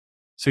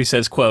So he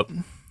says, quote,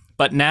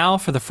 "But now,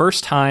 for the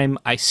first time,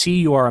 I see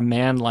you are a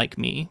man like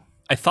me.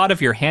 I thought of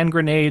your hand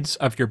grenades,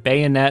 of your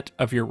bayonet,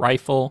 of your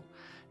rifle.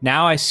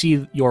 Now I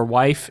see your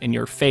wife and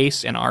your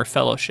face and our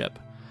fellowship.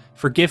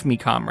 Forgive me,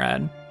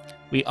 comrade.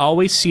 We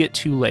always see it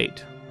too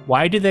late.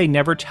 Why do they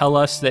never tell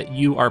us that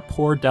you are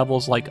poor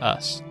devils like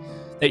us?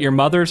 That your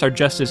mothers are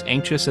just as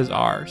anxious as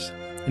ours,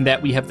 and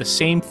that we have the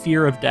same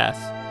fear of death,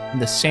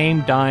 and the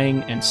same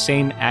dying and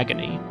same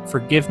agony.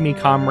 Forgive me,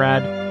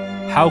 comrade.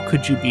 How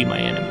could you be my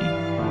enemy?"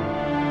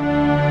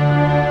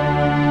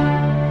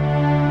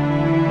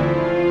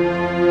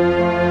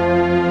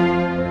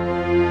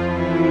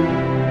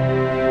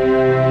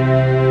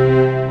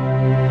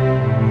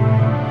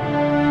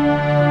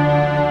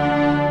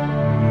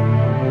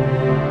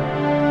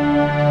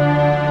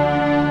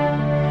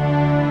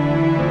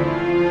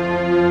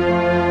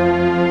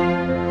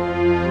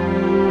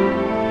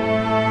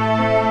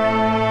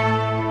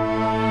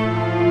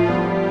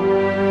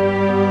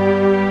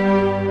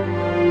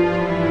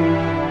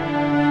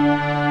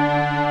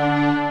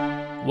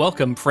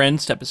 Welcome,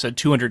 friends, to episode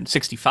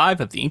 265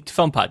 of the Ink to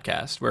Film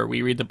podcast, where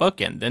we read the book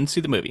and then see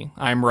the movie.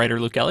 I'm writer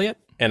Luke Elliott.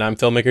 And I'm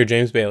filmmaker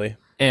James Bailey.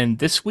 And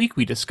this week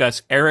we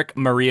discuss Erich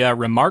Maria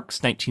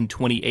Remarque's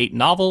 1928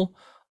 novel,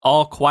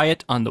 All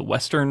Quiet on the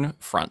Western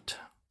Front.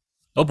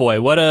 Oh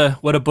boy, what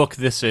a book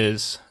this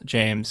is,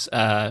 James.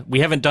 We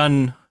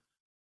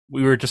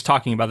were just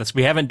talking about this,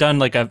 we haven't done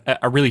like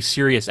a really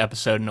serious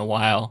episode in a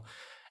while,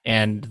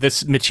 and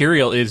this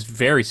material is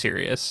very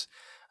serious.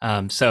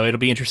 So it'll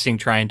be interesting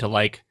trying to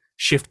like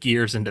shift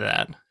gears into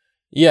that.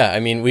 Yeah, I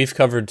mean, we've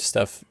covered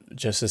stuff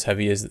just as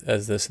heavy as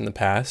this in the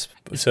past.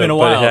 It's been a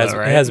while, but though,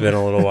 right? It has been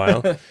a little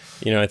while.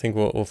 I think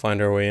we'll find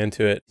our way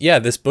into it. Yeah,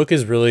 this book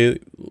is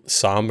really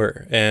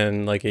somber,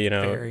 and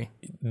Very.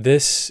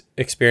 This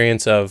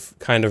experience of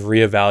kind of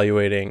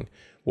reevaluating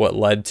what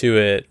led to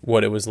it,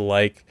 what it was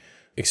like,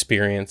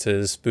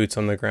 experiences, boots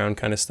on the ground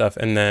kind of stuff,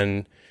 and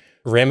then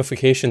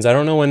ramifications. I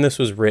don't know when this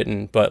was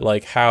written, but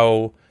like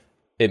how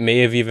it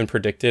may have even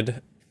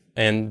predicted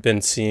and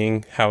been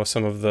seeing how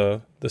some of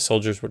the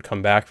soldiers would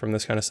come back from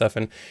this kind of stuff.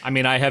 And I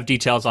mean, I have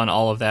details on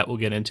all of that we'll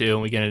get into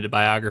when we get into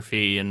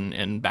biography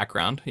and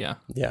background. Yeah.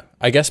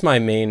 I guess my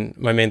main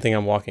thing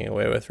I'm walking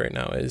away with right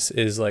now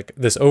is like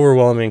this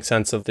overwhelming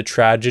sense of the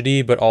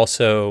tragedy, but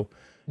also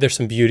there's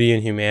some beauty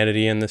and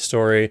humanity in the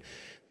story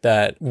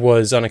that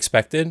was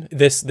unexpected.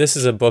 This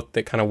is a book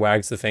that kind of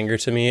wags the finger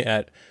to me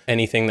at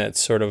anything that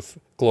sort of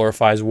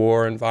glorifies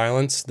war and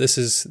violence. This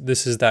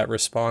is that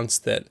response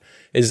that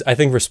is, I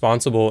think,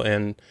 responsible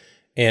and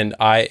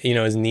I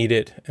is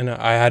needed. And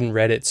I hadn't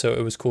read it, so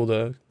it was cool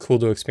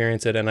to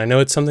experience it. And I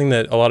know it's something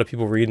that a lot of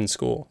people read in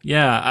school.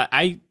 Yeah,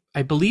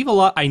 I believe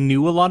I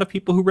knew a lot of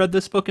people who read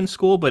this book in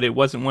school, but it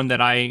wasn't one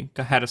that I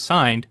had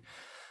assigned.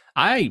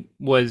 I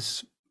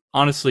was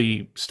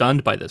honestly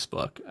stunned by this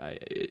book.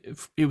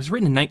 It was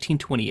written in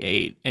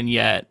 1928, and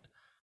yet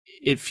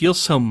it feels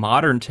so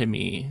modern to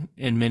me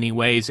in many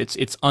ways.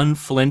 It's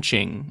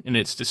unflinching in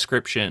its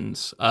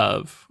descriptions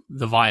of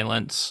the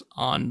violence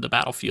on the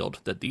battlefield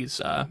that these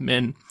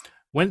men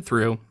went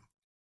through.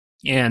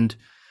 And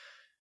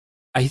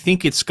I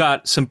think it's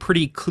got some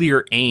pretty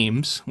clear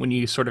aims when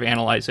you sort of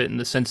analyze it, in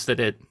the sense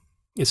that it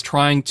is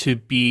trying to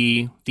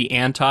be the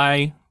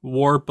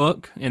anti-war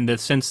book, in the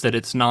sense that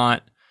it's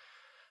not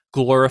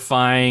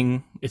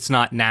glorifying, it's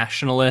not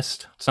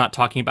nationalist, it's not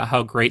talking about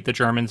how great the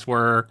Germans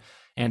were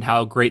and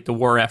how great the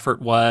war effort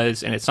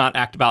was, and it's not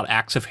about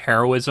acts of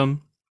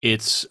heroism.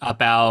 It's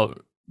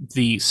about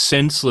the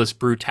senseless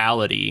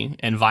brutality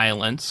and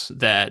violence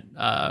that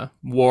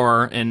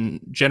war in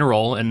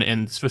general,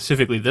 and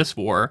specifically this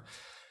war,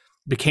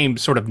 became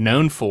sort of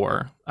known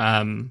for,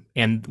 and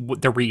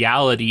the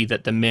reality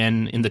that the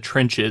men in the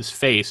trenches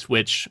face,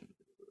 which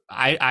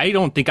I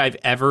don't think I've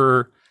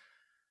ever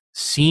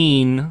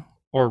seen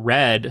or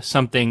read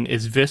something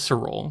as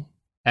visceral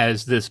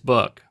as this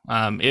book.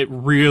 It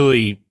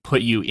really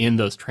put you in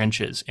those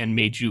trenches and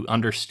made you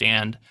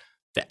understand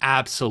the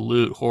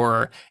absolute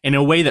horror in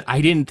a way that I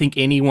didn't think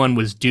anyone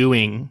was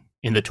doing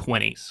in the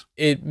 20s.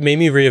 It made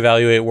me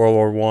reevaluate World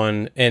War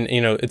I, and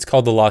it's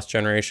called The Lost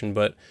Generation,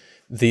 but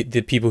the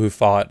people who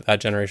fought, that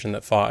generation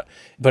that fought.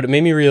 But it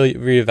made me really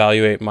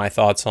reevaluate my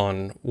thoughts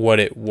on what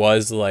it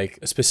was like.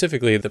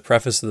 Specifically, the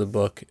preface of the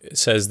book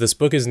says, "This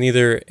book is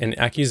neither an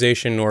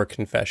accusation nor a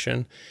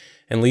confession,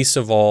 and least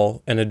of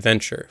all, an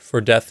adventure,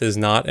 for death is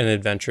not an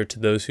adventure to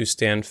those who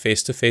stand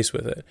face to face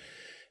with it.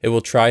 It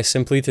will try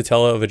simply to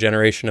tell of a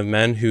generation of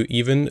men who,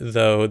 even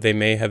though they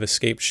may have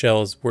escaped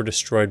shells, were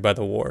destroyed by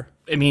the war."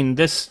 I mean,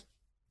 this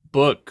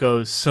book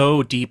goes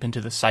so deep into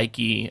the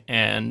psyche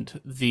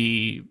and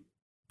the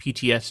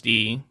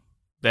PTSD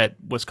that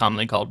was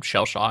commonly called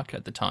shell shock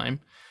at the time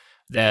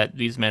that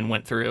these men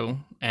went through,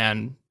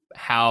 and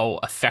how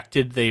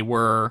affected they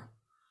were,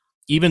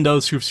 even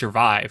those who've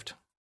survived,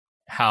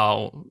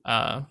 how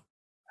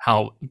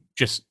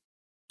just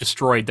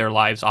destroyed their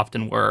lives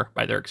often were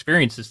by their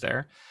experiences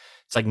there.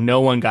 It's like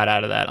no one got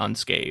out of that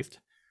unscathed.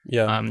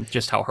 Yeah.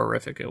 Just how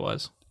horrific it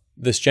was.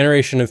 this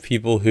generation of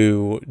people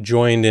who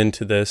joined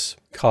into this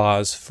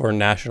cause for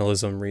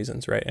nationalism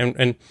reasons, right?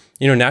 And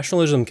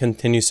nationalism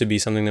continues to be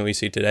something that we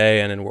see today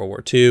and in World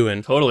War II.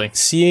 And Totally.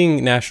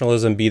 seeing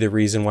nationalism be the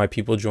reason why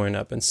people join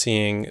up, and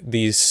seeing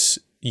these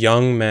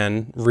young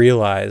men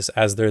realize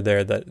as they're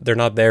there that they're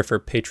not there for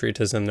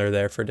patriotism, they're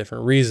there for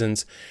different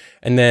reasons.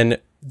 And then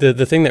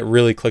the thing that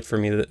really clicked for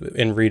me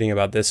in reading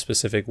about this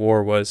specific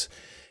war was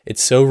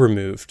it's so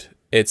removed.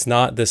 It's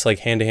not this like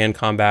hand-to-hand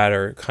combat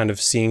or kind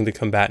of seeing the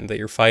combatant that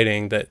you're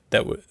fighting that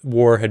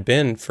war had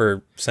been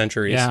for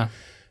centuries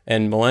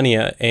and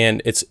millennia.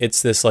 And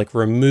it's this like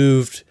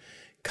removed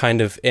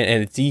kind of,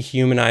 and it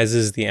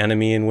dehumanizes the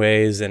enemy in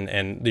ways,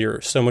 and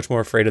you're so much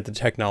more afraid of the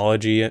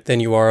technology than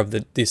you are of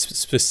the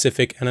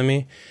specific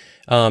enemy.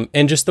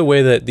 And just the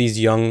way that these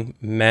young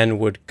men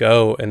would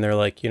go, and they're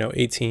like,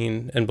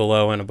 18 and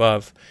below and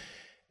above,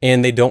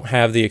 and they don't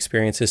have the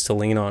experiences to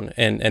lean on.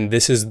 And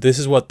this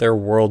is what their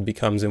world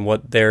becomes, and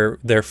what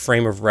their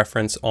frame of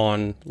reference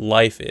on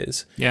life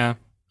is. Yeah.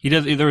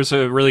 There was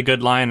a really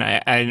good line,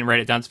 I didn't write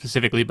it down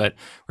specifically, but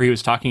where he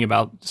was talking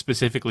about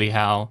specifically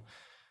how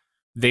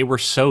they were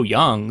so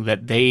young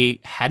that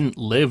they hadn't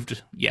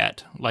lived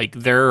yet. Like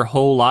their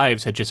whole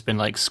lives had just been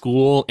like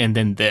school and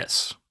then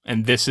this.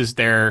 And this is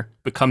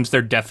becomes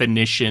their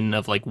definition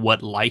of like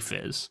what life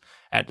is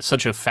at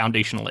such a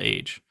foundational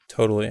age.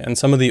 Totally. And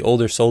some of the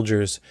older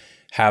soldiers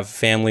have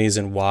families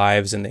and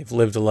wives, and they've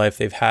lived a life,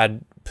 they've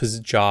had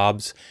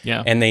jobs,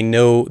 and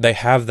they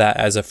have that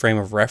as a frame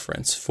of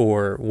reference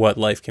for what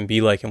life can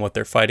be like and what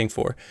they're fighting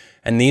for.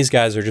 And these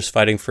guys are just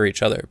fighting for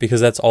each other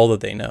because that's all that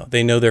they know.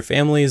 They know their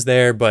family is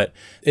there, but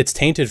it's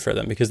tainted for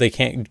them because they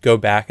can't go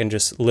back and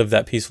just live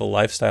that peaceful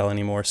lifestyle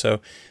anymore. So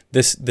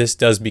this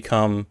does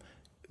become,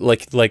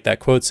 like that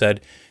quote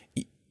said,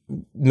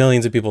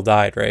 millions of people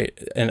died, right?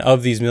 And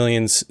of these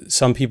millions,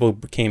 some people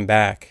came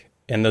back,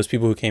 and those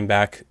people who came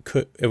back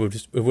it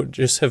would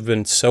just have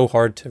been so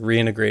hard to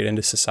reintegrate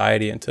into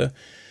society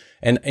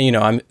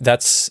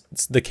that's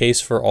the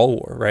case for all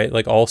war, right?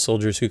 Like all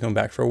soldiers who come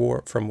back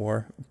from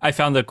war. I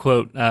found the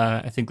quote.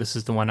 I think this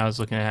is the one I was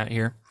looking at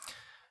here.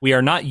 We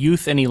are not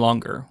youth any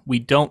longer. We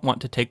don't want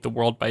to take the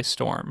world by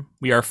storm.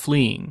 We are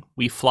fleeing.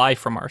 We fly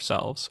from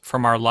ourselves,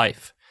 from our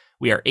life.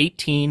 We are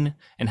 18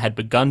 and had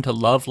begun to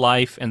love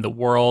life and the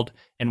world,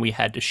 and we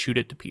had to shoot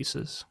it to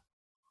pieces.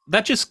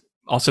 That just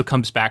also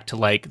comes back to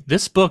like,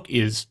 this book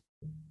is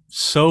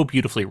so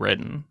beautifully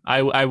written.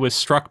 I was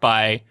struck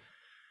by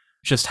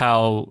just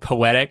how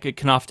poetic it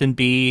can often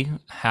be,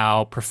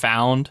 how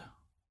profound.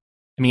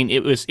 I mean,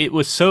 it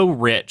was so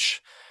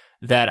rich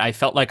that I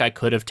felt like I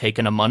could have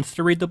taken a month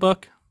to read the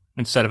book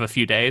instead of a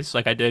few days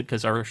like I did,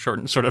 because our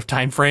short sort of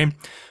time frame,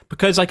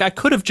 because like I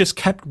could have just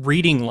kept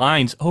reading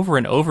lines over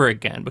and over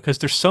again because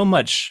there's so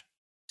much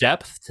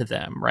depth to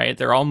them, right?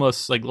 They're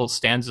almost like little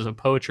stanzas of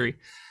poetry.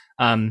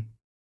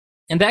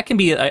 And that can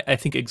be, I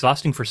think,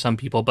 exhausting for some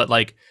people, but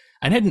like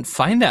I didn't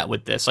find that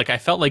with this. Like I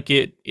felt like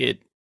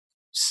it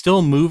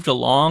still moved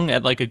along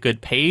at like a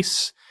good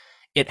pace.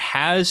 It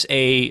has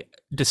a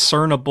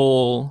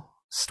discernible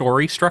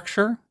story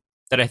structure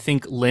that I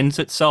think lends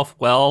itself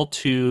well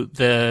to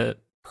the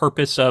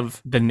purpose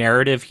of the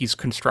narrative he's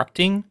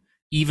constructing,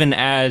 even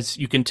as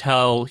you can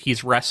tell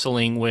he's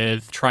wrestling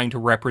with trying to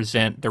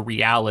represent the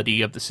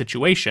reality of the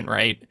situation,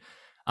 right?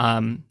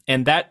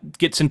 And that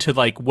gets into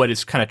like what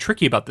is kind of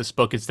tricky about this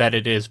book is that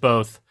it is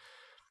both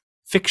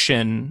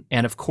fiction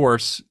and, of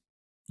course,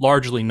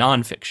 largely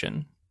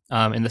nonfiction,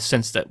 in the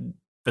sense that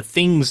the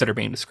things that are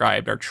being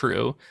described are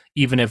true,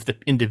 even if the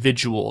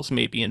individuals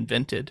may be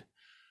invented.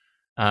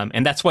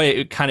 And that's why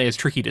it kind of is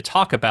tricky to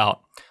talk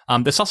about.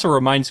 This also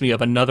reminds me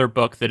of another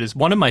book that is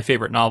one of my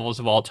favorite novels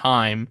of all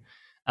time,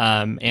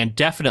 and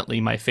definitely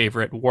my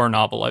favorite war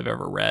novel I've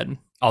ever read.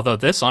 Although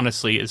this,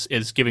 honestly,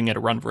 is giving it a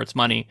run for its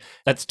money.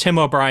 That's Tim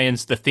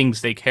O'Brien's The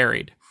Things They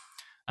Carried.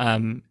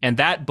 And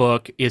that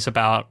book is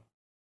about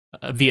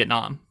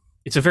Vietnam.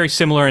 It's a very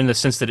similar in the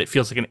sense that it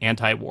feels like an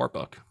anti-war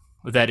book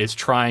that is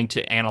trying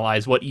to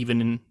analyze what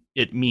even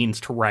it means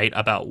to write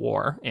about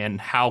war and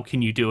how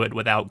can you do it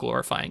without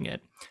glorifying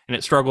it. And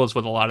it struggles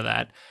with a lot of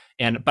that.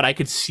 But I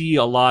could see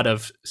a lot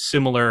of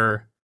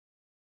similar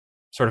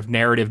sort of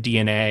narrative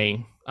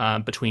DNA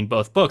between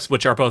both books,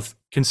 which are both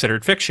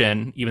considered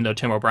fiction, even though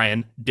Tim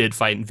O'Brien did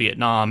fight in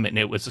Vietnam, and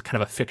it was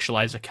kind of a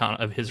fictionalized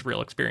account of his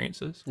real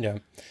experiences. Yeah.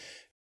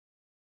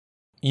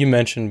 You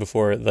mentioned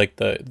before, like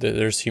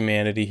there's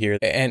humanity here,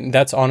 and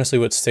that's honestly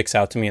what sticks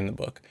out to me in the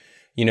book.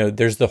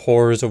 There's the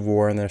horrors of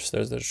war, and there's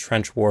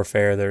trench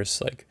warfare.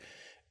 There's like,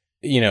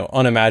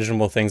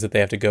 unimaginable things that they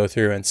have to go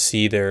through and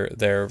see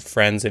their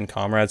friends and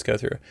comrades go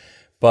through.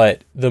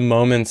 But the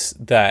moments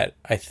that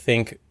I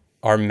think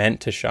are meant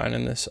to shine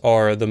in this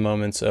are the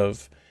moments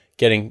of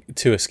getting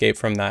to escape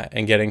from that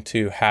and getting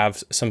to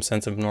have some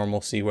sense of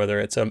normalcy, whether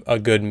it's a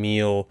good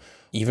meal,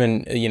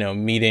 even,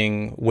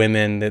 meeting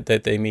women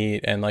that they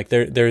meet, and like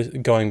they're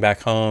going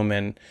back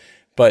home.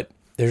 But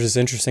there's this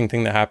interesting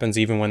thing that happens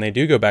even when they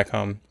do go back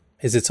home,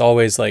 is it's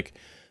always like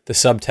the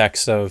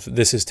subtext of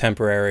this is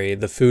temporary,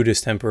 the food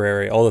is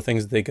temporary, all the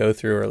things that they go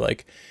through are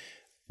like,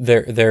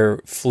 they're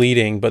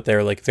fleeting, but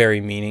they're like very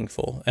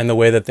meaningful. And the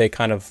way that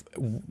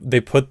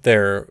they put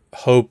their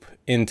hope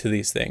into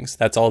these things,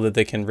 that's all that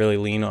they can really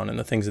lean on, and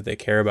the things that they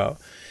care about.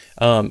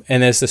 And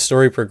as the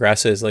story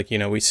progresses, like,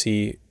 we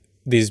see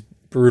these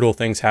brutal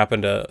things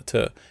happen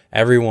to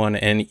everyone,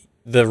 and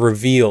the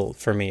reveal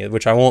for me,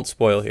 which I won't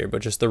spoil here,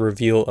 but just the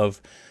reveal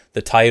of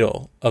the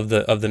title of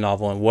the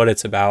novel and what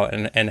it's about,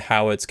 and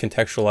how it's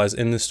contextualized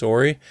in the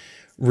story,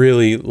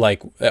 really,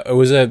 like, it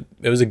was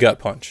a gut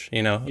punch.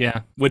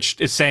 Yeah, which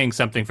is saying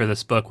something for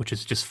this book, which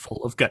is just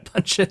full of gut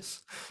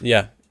punches.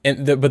 Yeah.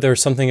 But there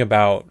was something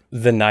about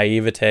the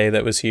naivete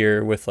that was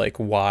here with, like,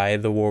 why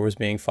the war was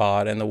being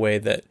fought and the way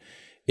that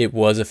it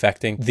was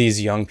affecting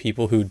these young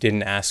people who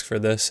didn't ask for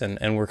this,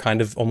 and were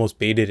kind of almost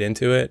baited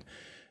into it.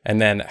 And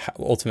then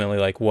ultimately,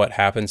 like, what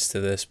happens to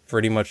this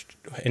pretty much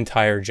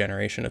entire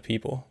generation of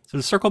people. So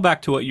to circle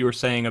back to what you were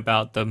saying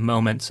about the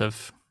moments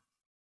of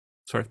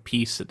sort of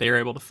peace that they were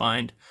able to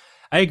find,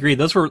 I agree.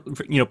 Those were,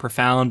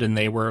 profound, and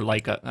they were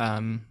like a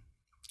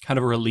kind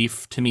of a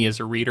relief to me as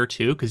a reader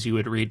too, because you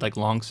would read like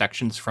long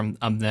sections from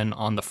them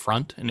on the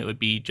front, and it would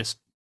be just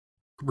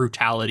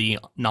brutality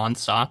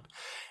nonstop,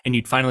 and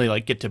you'd finally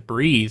like get to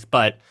breathe.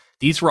 But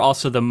these were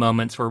also the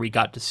moments where we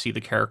got to see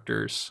the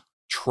characters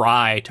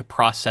try to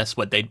process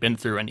what they'd been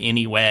through in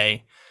any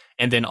way.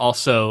 And then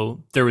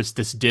also there was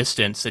this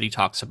distance that he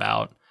talks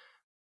about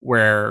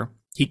where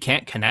he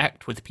can't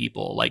connect with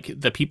people. Like,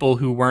 the people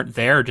who weren't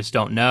there just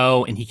don't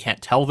know, and he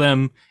can't tell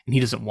them, and he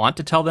doesn't want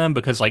to tell them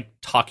because, like,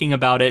 talking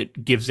about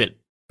it gives it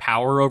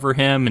power over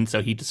him, and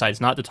so he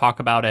decides not to talk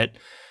about it.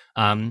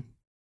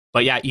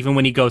 But yeah, even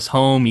when he goes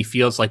home, he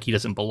feels like he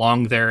doesn't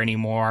belong there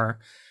anymore.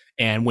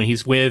 And when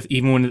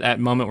even when that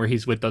moment where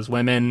he's with those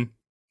women,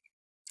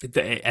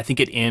 I think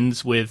it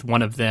ends with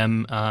one of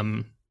them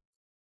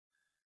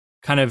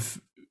kind of,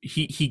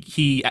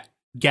 he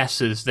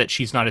guesses that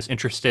she's not as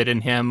interested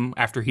in him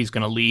after he's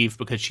going to leave,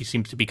 because she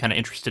seems to be kind of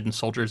interested in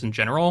soldiers in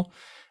general,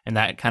 and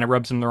that kind of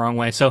rubs him the wrong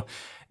way. So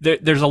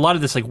there's a lot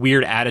of this like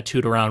weird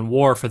attitude around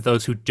war for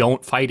those who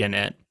don't fight in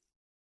it,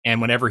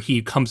 and whenever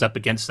he comes up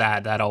against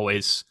that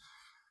always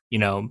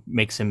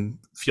makes him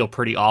feel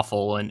pretty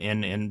awful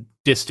and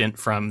distant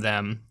from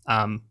them.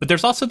 But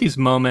there's also these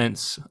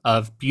moments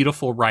of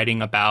beautiful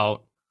writing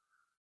about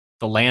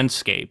the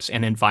landscapes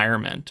and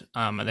environment.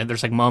 And then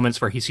there's like moments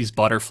where he sees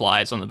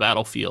butterflies on the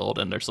battlefield,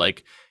 and there's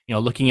like,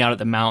 looking out at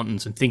the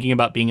mountains and thinking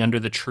about being under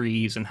the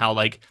trees, and how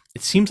like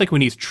it seems like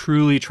when he's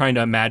truly trying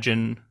to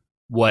imagine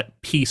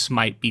what peace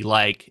might be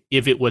like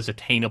if it was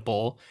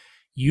attainable,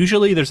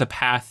 usually there's a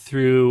path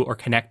through or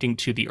connecting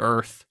to the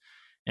earth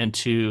and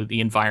to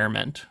the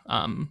environment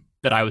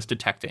that I was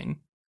detecting,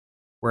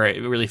 where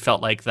it really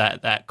felt like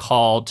that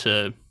call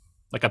to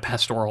like a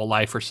pastoral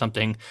life or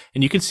something.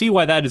 And you can see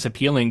why that is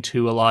appealing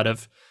to a lot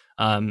of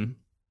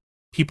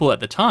people at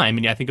the time.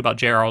 And I think about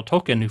J.R.R.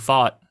 Tolkien, who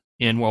fought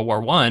in World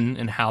War I,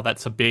 and how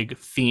that's a big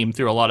theme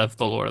through a lot of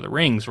the Lord of the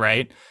Rings,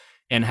 right?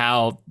 And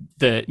how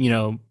the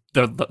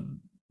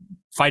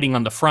fighting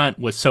on the front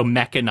was so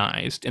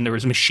mechanized, and there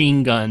was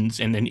machine guns,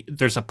 and then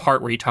there's a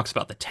part where he talks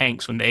about the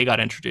tanks when they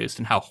got introduced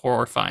and how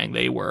horrifying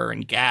they were,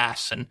 and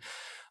gas and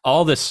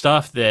all this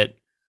stuff that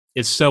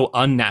is so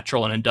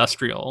unnatural and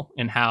industrial,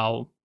 and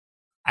how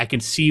I can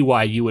see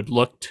why you would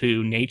look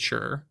to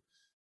nature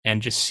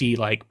and just see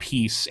like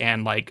peace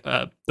and like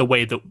the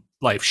way that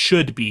life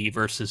should be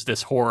versus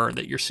this horror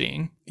that you're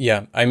seeing.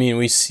 Yeah, I mean,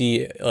 we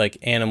see like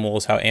how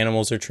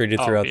animals are treated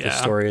throughout the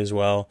story as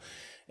well.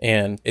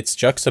 And it's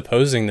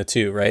juxtaposing the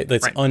two, right?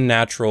 This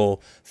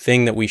unnatural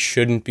thing that we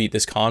shouldn't be,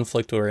 this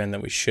conflict we're in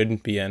that we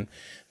shouldn't be in,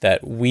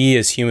 that we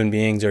as human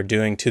beings are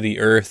doing to the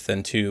earth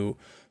and to,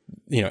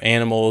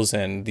 animals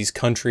and these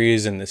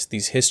countries and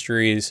these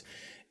histories.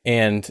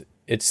 And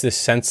it's this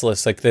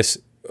senseless, like this,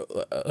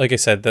 like I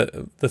said,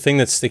 the thing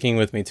that's sticking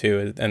with me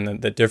too,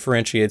 and that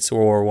differentiates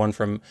World War I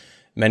from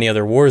many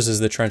other wars, is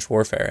the trench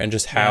warfare, and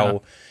just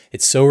how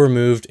it's so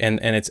removed, and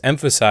it's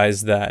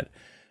emphasized that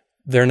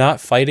they're not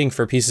fighting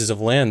for pieces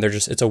of land.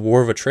 It's a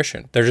war of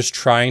attrition. They're just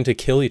trying to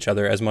kill each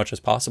other as much as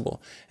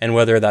possible. And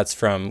whether that's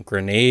from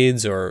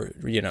grenades or,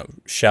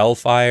 shell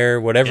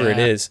fire, whatever it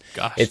is,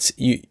 it's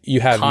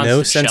you have constant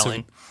no sense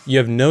shelling. You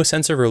have no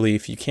sense of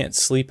relief. You can't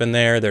sleep in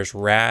there. There's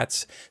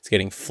rats. It's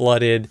getting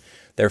flooded.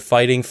 They're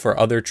fighting for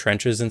other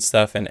trenches and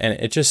stuff. And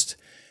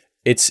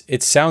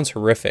it sounds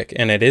horrific,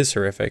 and it is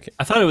horrific.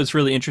 I thought it was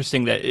really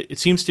interesting that it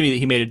seems to me that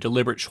he made a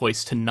deliberate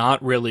choice to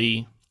not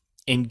really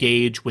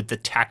engage with the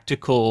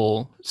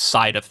tactical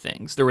side of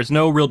things. There was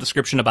no real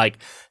description of like,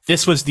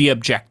 this was the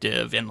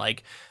objective, and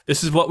like,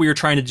 this is what we were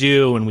trying to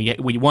do, and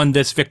we won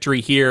this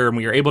victory here, and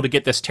we were able to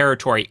get this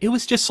territory. It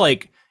was just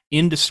like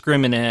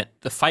indiscriminate.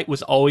 The fight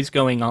was always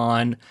going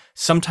on.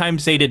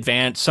 Sometimes they'd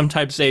advance,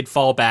 sometimes they'd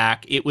fall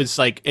back. It was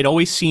like, it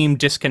always seemed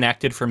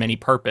disconnected from any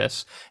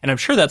purpose. And I'm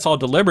sure that's all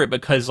deliberate,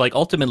 because like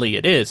ultimately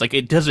it is. Like,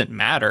 it doesn't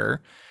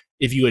matter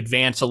if you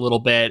advance a little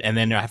bit and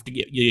then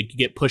you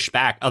get pushed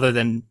back, other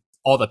than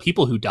all the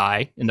people who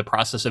die in the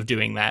process of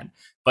doing that.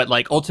 But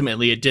like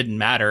ultimately it didn't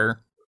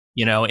matter,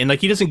 and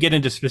like he doesn't get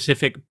into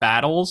specific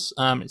battles.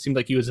 It seemed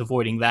like he was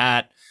avoiding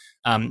that.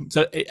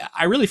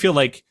 I really feel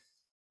like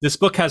this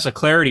book has a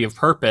clarity of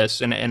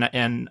purpose, and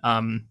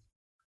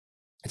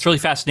it's really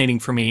fascinating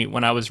for me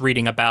when I was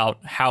reading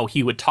about how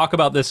he would talk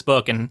about this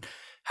book and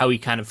how he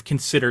kind of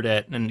considered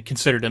it and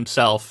considered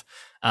himself.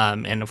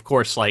 And of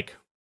course, like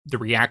the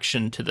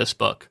reaction to this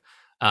book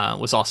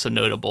was also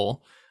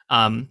notable.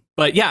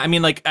 But yeah, I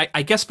mean, like,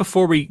 I guess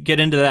before we get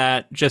into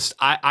that, just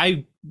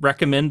I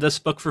recommend this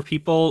book for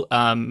people.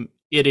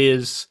 It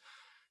is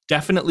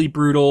definitely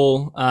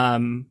brutal,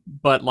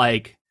 but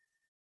like,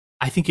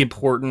 I think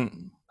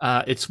important.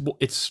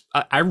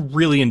 I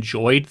really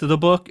enjoyed the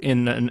book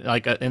in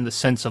the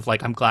sense of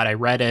like, I'm glad I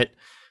read it.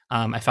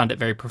 I found it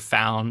very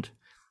profound.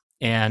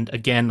 And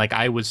again, like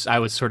I was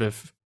sort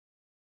of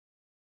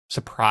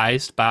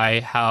surprised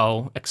by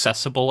how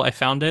accessible I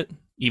found it,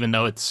 even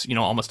though it's,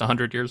 almost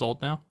 100 years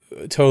old now.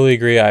 Totally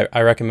agree.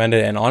 I recommend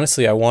it. And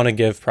honestly, I want to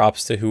give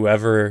props to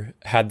whoever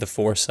had the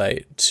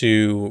foresight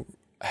to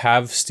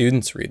have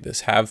students read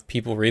this, have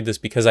people read this,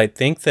 because I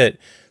think that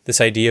this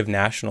idea of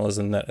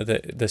nationalism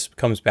that this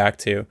comes back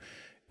to,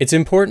 it's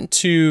important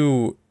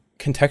to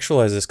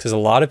contextualize this, because a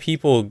lot of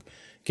people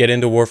get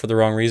into war for the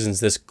wrong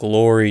reasons. This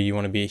glory, you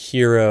want to be a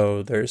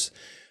hero. There's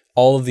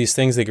all of these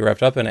things that get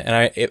wrapped up in it.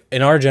 And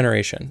in our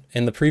generation,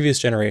 in the previous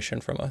generation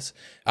from us,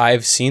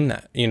 I've seen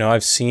that.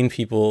 I've seen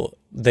people,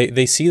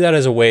 they see that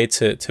as a way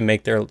to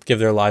give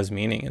their lives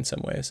meaning in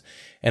some ways.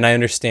 And I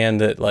understand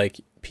that, like,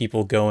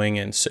 people going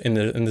into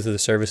the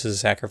service is a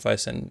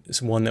sacrifice, and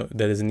it's one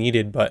that is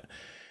needed. But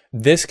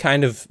this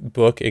kind of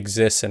book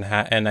exists, and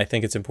I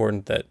think it's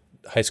important that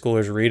high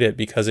schoolers read it,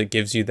 because it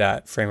gives you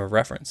that frame of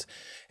reference.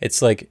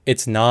 It's like,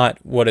 it's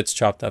not what it's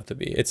chopped up to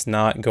be. It's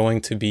not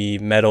going to be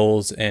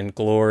medals and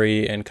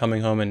glory and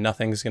coming home and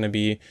nothing's going to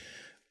be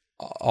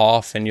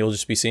off, and you'll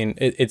just be seen.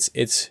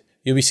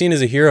 You'll be seen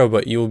as a hero,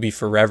 but you will be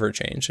forever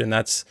changed. And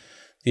that's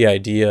the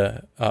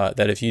idea,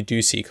 that if you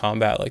do see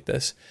combat like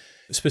this,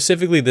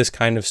 specifically this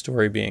kind of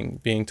story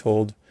being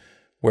told,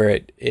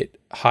 where it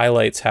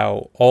highlights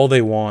how all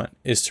they want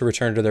is to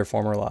return to their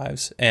former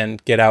lives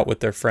and get out with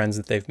their friends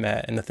that they've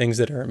met and the things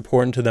that are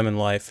important to them in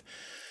life.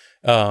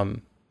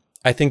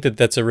 I think that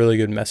that's a really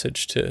good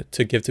message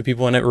to give to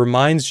people. And it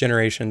reminds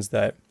generations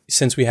that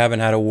since we haven't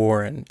had a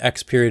war in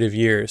X period of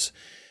years,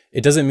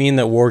 it doesn't mean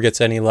that war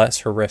gets any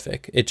less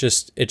horrific. It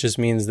just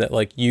means that,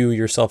 like, you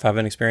yourself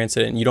haven't experienced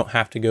it, and you don't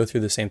have to go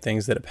through the same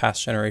things that a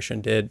past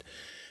generation did,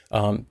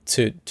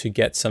 to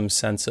get some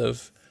sense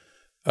of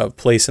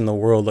place in the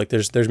world. Like,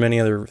 there's many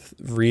other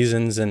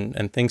reasons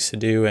and things to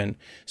do. And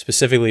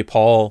specifically,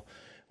 Paul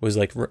was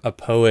like a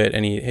poet,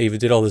 and he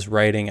did all this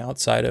writing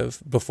outside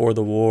of before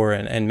the war,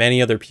 and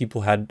many other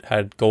people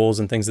had goals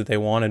and things that they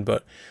wanted.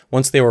 But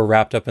once they were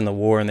wrapped up in the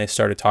war and they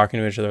started talking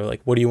to each other,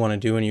 like, what do you want to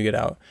do when you get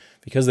out?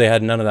 Because they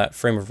had none of that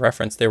frame of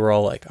reference, they were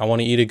all like, I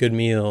want to eat a good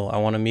meal, I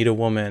want to meet a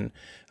woman,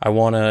 I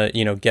want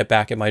to, get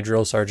back at my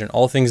drill sergeant,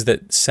 all things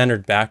that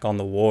centered back on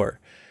the war,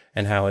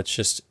 and how it's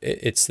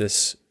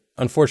this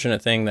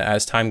unfortunate thing that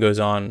as time goes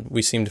on,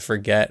 we seem to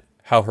forget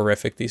how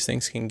horrific these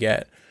things can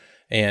get.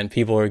 And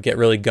people get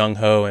really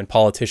gung-ho, and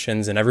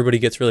politicians and everybody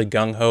gets really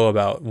gung-ho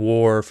about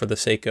war for the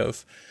sake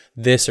of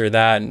this or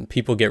that. And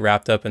people get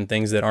wrapped up in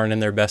things that aren't in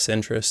their best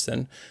interest,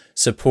 and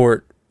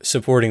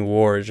supporting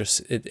war.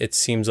 It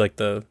seems like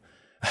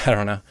I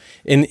don't know.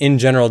 In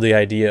general, the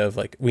idea of,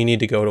 like, we need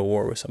to go to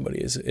war with somebody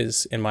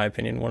is, in my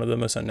opinion, one of the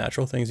most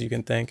unnatural things you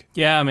can think.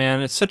 Yeah,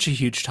 man, it's such a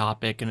huge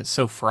topic, and it's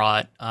so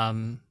fraught.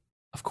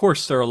 Of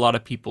course, there are a lot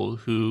of people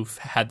who've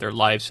had their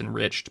lives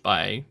enriched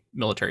by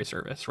military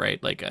service,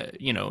 right? Like,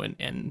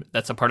 and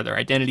that's a part of their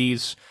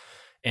identities,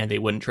 and they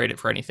wouldn't trade it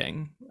for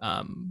anything.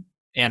 And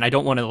I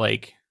don't want to,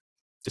 like,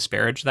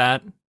 disparage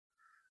that,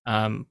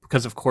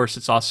 because of course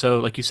it's also,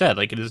 like you said,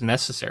 like, it is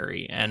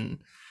necessary, and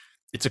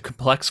it's a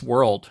complex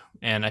world.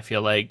 And I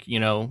feel like,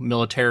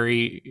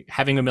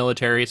 having a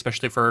military,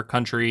 especially for a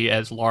country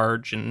as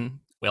large and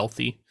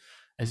wealthy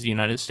as the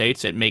United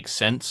States, it makes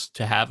sense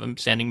to have a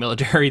standing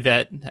military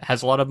that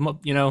has a lot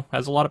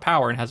of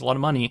power and has a lot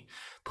of money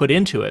put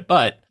into it.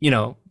 But,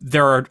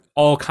 there are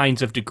all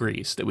kinds of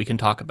degrees that we can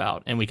talk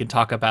about, and we can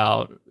talk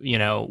about,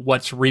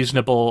 what's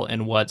reasonable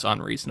and what's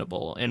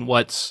unreasonable, and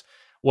what's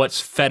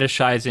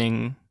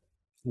fetishizing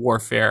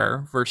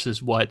warfare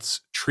versus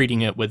what's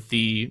treating it with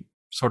the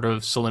sort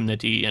of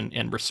solemnity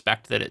and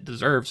respect that it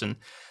deserves. And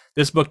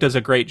this book does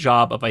a great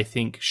job of, I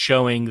think,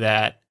 showing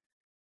that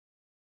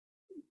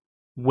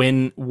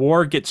when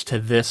war gets to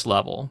this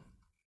level,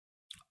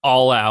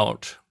 all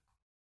out,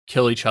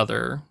 kill each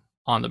other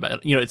on the battle,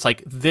 it's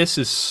like, this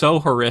is so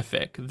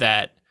horrific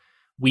that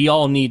we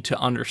all need to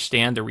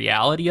understand the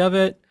reality of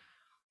it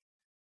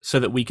so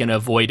that we can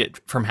avoid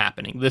it from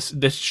happening.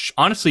 This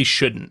honestly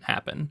shouldn't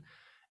happen.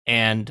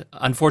 And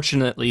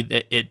unfortunately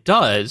it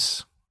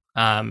does.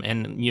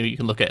 And you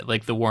can look at,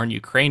 like, the war in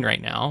Ukraine right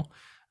now,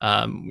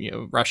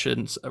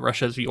 Russia's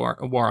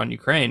war on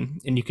Ukraine,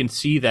 and you can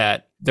see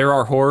that there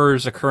are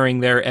horrors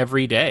occurring there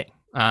every day,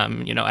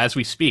 as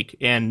we speak,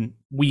 and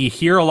we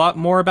hear a lot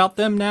more about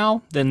them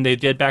now than they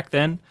did back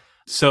then.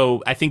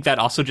 So I think that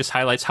also just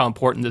highlights how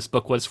important this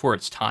book was for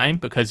its time,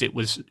 because it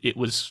was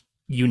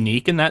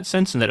unique in that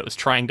sense, and that it was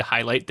trying to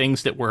highlight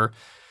things that were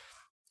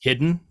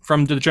hidden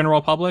from the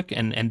general public,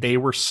 and they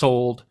were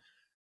sold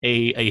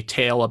a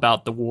tale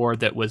about the war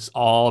that was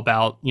all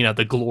about, you know,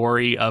 the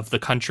glory of the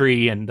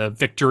country and the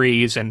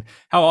victories and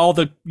how all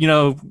the, you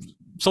know,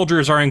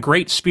 soldiers are in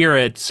great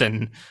spirits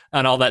and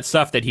all that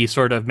stuff that he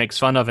sort of makes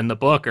fun of in the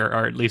book,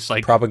 or at least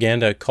like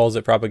propaganda, calls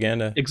it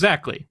propaganda.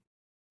 Exactly.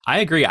 I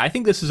agree. I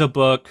think this is a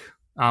book,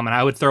 and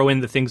I would throw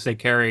in the things they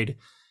carried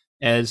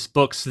as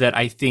books that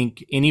I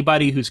think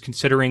anybody who's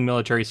considering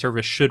military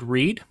service should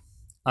read.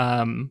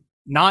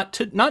 Not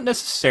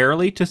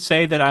necessarily to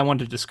say that I want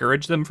to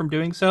discourage them from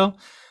doing so,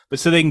 but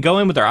so they can go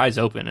in with their eyes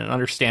open and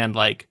understand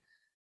like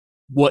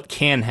what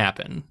can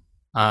happen.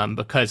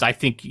 Because I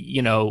think,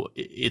 you know,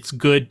 it's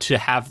good to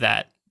have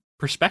that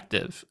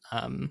perspective,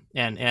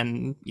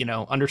 and you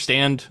know,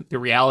 understand the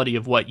reality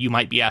of what you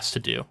might be asked to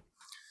do.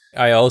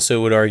 I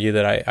also would argue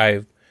that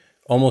I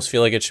almost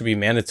feel like it should be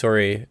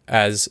mandatory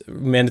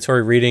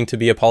reading to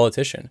be a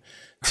politician,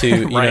 to,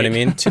 you know what I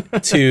mean?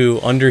 To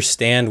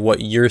understand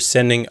what you're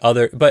sending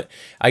but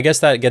I guess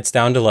that gets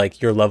down to like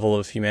your level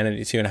of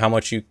humanity too, and how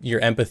much your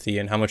empathy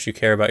and how much you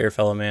care about your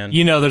fellow man.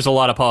 You know, there's a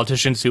lot of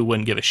politicians who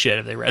wouldn't give a shit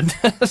if they read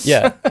this.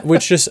 Yeah,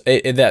 which just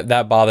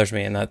that bothers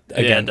me, and that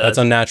again, that's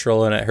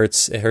unnatural, and it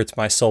hurts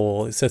my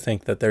soul to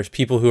think that there's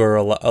people who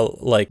are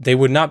like, they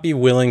would not be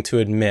willing to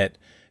admit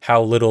how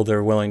little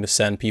they're willing to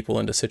send people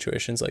into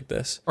situations like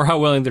this, or how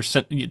willing they're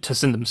to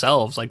send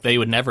themselves. Like, they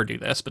would never do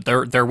this, but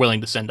they're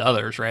willing to send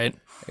others, right?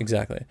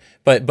 Exactly.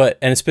 But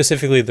and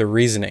specifically the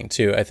reasoning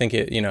too. I think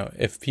it, you know,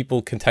 if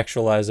people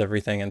contextualize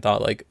everything and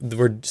thought like,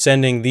 we're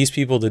sending these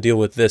people to deal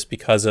with this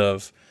because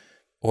of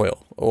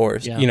oil or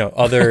you know,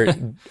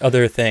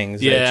 other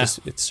things,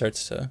 it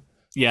starts to,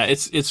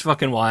 it's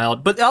fucking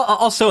wild. But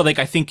also, like,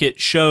 I think it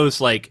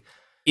shows like,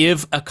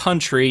 if a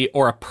country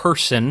or a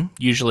person,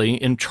 usually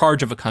in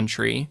charge of a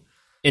country,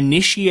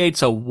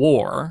 initiates a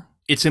war,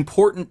 it's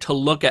important to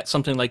look at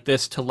something like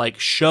this to like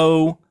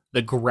show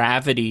the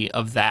gravity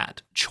of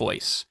that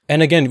choice.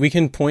 And again, we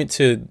can point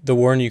to the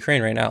war in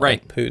Ukraine right now,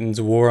 right? Like Putin's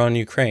war on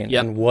Ukraine,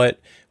 and what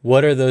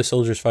are those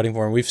soldiers fighting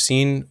for? And we've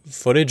seen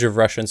footage of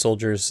Russian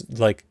soldiers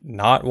like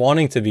not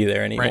wanting to be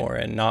there anymore,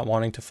 and not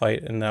wanting to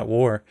fight in that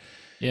war.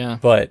 Yeah.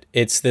 But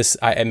it's this,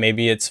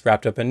 maybe it's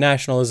wrapped up in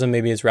nationalism,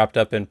 maybe it's wrapped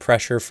up in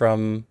pressure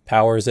from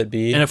powers that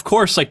be. And of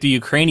course, like the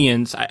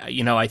Ukrainians,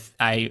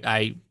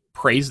 I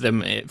praise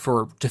them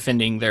for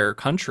defending their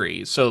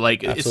country. So like,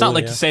 absolutely, it's not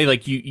like to say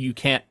like you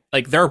can't,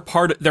 like they're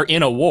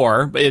in a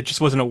war, but it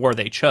just wasn't a war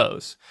they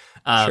chose.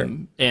 Sure.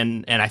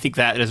 And I think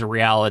that is a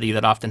reality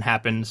that often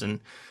happens. And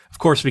of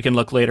course, we can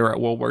look later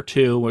at World War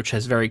II, which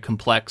has very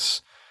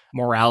complex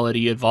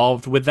morality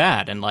involved with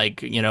that, and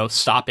like, you know,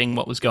 stopping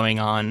what was going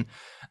on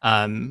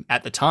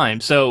at the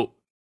time. So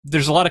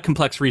there's a lot of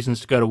complex reasons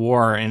to go to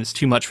war, and it's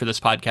too much for this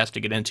podcast to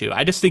get into.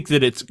 I just think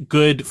that it's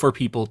good for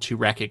people to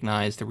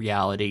recognize the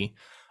reality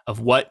of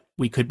what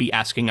we could be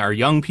asking our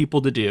young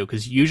people to do,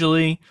 because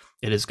usually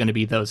it is going to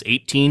be those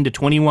 18 to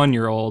 21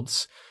 year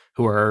olds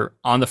who are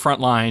on the front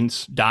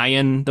lines,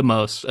 dying the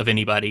most of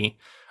anybody.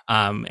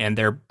 And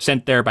they're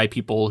sent there by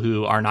people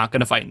who are not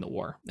going to fight in the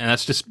war. And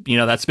that's just, you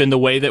know, that's been the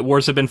way that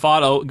wars have been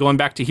fought going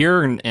back to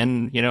here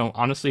and, you know,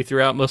 honestly,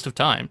 throughout most of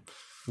time.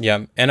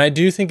 Yeah. And I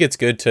do think it's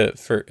good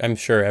I'm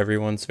sure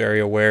everyone's very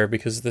aware,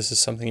 because this is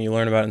something you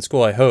learn about in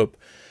school, I hope.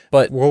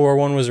 But World War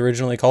I was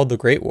originally called the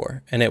Great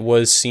War, and it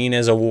was seen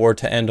as a war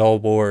to end all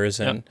wars.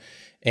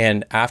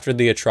 And after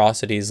the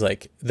atrocities,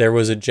 like there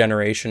was a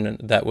generation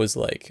that was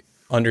like,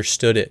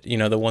 understood it, you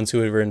know, the ones who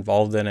were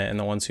involved in it and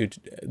the ones who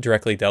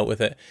directly dealt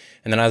with it.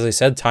 And then, as I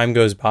said, time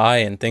goes by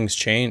and things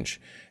change,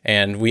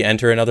 and we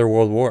enter another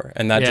world war.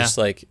 And that just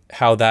like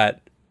how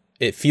that,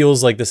 it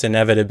feels like this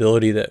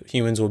inevitability that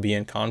humans will be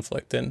in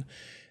conflict, and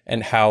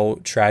how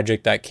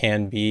tragic that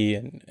can be.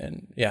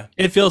 And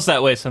it feels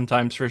that way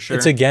sometimes, for sure.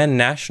 It's again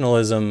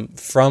nationalism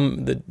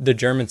from the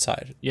German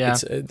side. Yeah,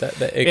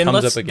 it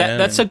comes up again.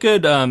 That's a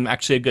good,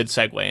 actually a good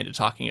segue into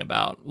talking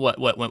about what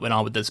went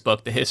on with this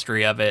book, the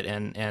history of it,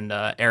 and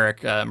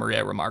Erich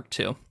Maria Remarque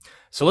too.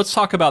 So let's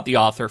talk about the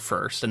author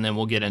first, and then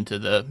we'll get into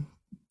the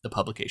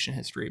publication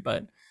history.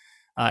 But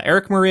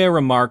Erich Maria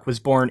Remarque was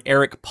born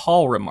Erich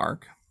Paul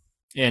Remarque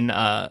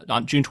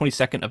on June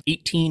 22nd of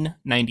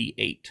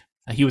 1898.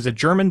 He was a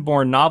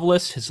German-born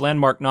novelist. His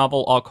landmark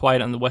novel, All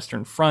Quiet on the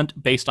Western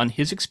Front, based on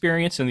his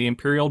experience in the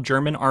Imperial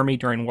German Army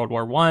during World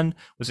War I,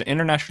 was an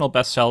international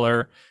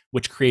bestseller,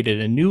 which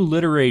created a new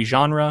literary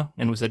genre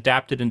and was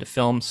adapted into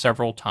film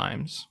several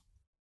times.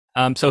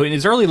 So in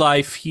his early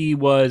life, he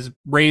was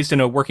raised in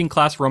a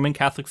working-class Roman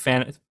Catholic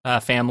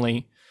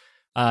family.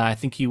 I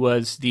think he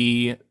was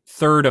the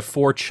third of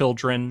 4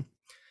 children.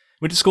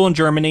 Went to school in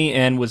Germany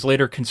and was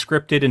later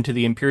conscripted into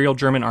the Imperial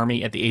German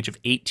Army at the age of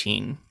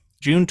 18.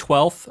 June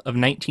 12th of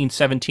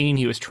 1917,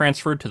 he was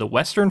transferred to the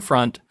Western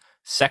Front,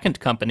 2nd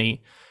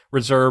Company,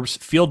 Reserves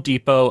Field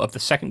Depot of the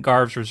 2nd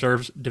Guards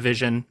Reserves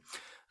Division.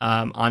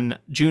 On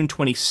June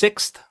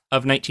 26th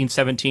of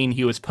 1917,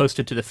 he was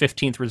posted to the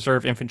 15th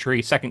Reserve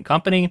Infantry 2nd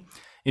Company,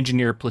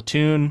 Engineer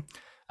Platoon,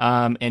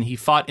 and he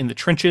fought in the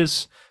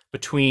trenches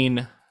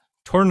between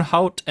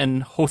Turnhout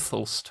and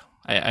Hothost.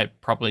 I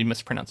probably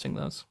mispronouncing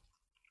those.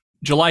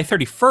 July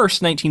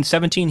 31st,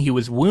 1917, he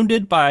was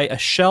wounded by a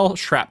shell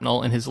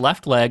shrapnel in his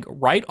left leg,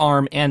 right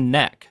arm, and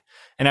neck.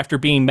 And after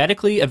being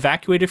medically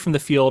evacuated from the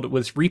field,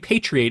 was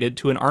repatriated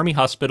to an army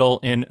hospital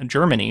in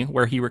Germany,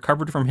 where he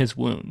recovered from his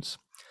wounds.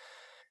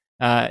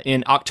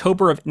 In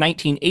October of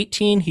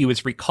 1918, he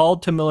was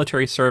recalled to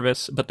military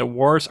service, but the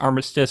war's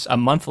armistice a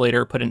month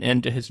later put an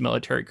end to his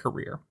military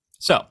career.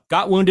 So,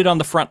 got wounded on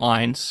the front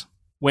lines,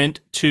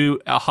 went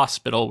to a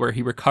hospital where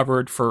he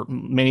recovered for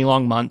many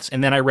long months,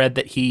 and then I read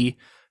that he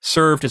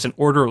served as an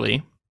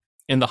orderly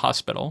in the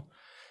hospital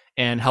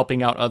and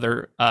helping out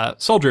other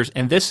soldiers.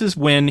 And this is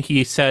when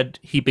he said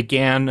he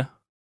began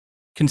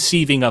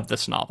conceiving of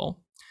this novel.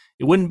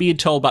 It wouldn't be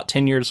until about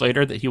 10 years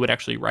later that he would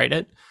actually write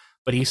it,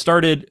 but he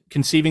started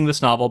conceiving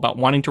this novel about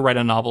wanting to write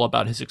a novel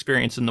about his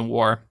experience in the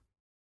war.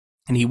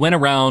 And he went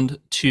around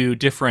to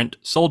different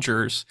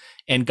soldiers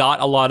and got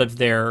a lot of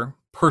their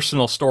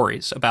personal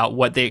stories about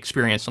what they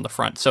experienced on the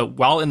front. So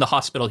while in the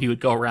hospital, he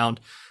would go around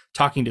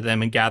talking to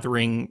them and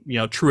gathering,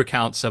 true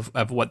accounts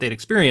of what they'd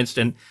experienced.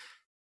 And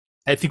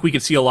I think we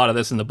could see a lot of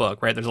this in the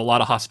book, right? There's a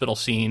lot of hospital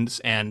scenes.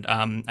 And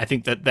I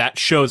think that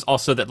shows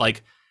also that,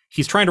 like,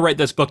 he's trying to write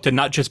this book to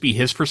not just be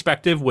his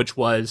perspective, which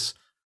was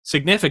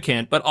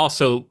significant, but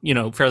also,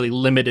 fairly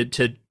limited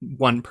to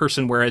one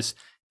person. Whereas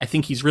I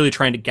think he's really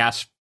trying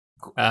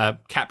to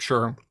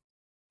capture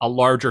a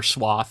larger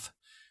swath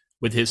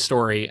with his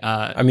story.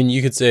 I mean,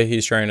 you could say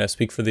he's trying to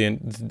speak for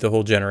the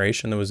whole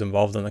generation that was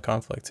involved in the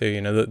conflict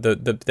too.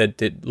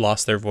 That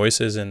lost their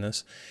voices in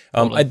this.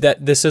 Totally.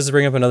 This does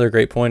bring up another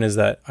great point, is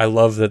that I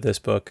love that this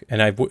book,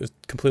 and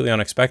completely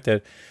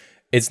unexpected,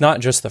 it's not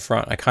just the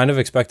front. I kind of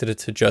expected it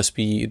to just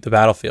be the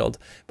battlefield,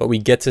 but we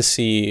get to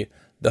see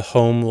the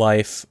home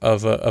life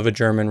of a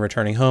German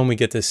returning home. We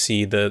get to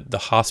see the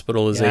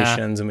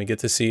hospitalizations, and we get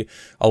to see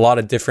a lot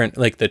of different,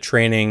 like, the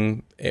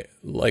training,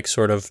 like,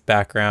 sort of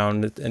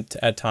background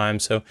at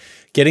times. So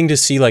getting to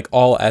see, like,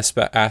 all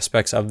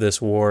aspects of this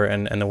war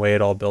and the way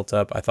it all built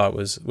up, I thought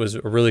was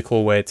a really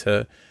cool way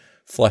to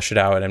flesh it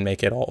out and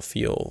make it all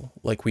feel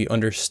like we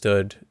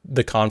understood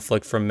the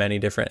conflict from many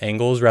different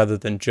angles, rather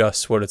than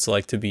just what it's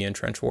like to be in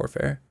trench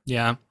warfare.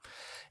 Yeah.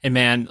 And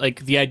man,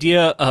 like, the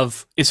idea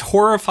of, as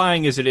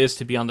horrifying as it is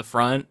to be on the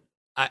front,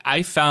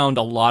 I found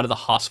a lot of the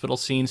hospital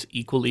scenes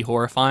equally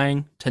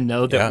horrifying. To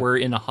know that we're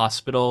in a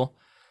hospital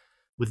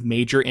with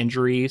major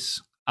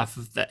injuries,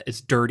 of that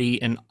as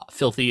dirty and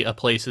filthy a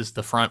place as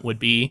the front would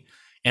be,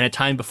 in a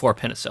time before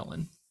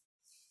penicillin.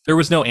 There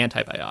was no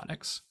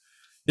antibiotics.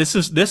 This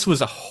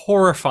was a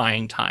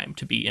horrifying time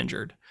to be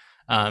injured.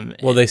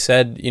 Well, they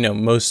said,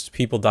 most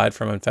people died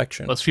from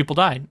infection. Most people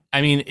died.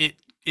 I mean,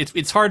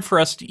 it's hard for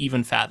us to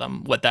even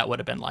fathom what that would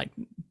have been like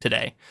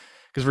today,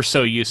 because we're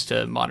so used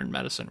to modern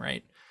medicine,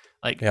 right?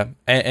 Like, yeah,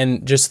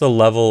 and just the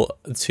level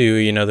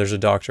to, there's a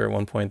doctor at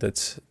one point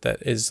that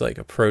is, like,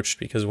 approached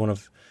because one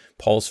of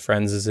Paul's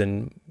friends is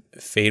in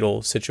a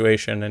fatal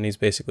situation and he's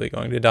basically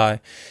going to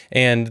die,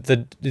 and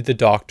the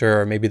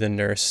doctor, or maybe the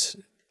nurse,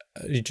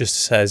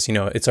 just says,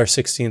 it's our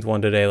 16th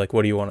one today. Like,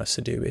 what do you want us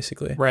to do,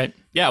 basically? Right.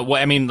 Yeah.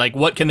 Well, I mean, like,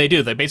 what can they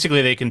do?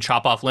 They can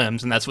chop off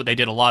limbs, and that's what they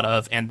did a lot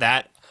of, and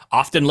that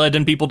often led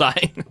in people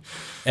dying.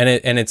 And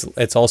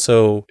it's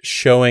also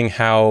showing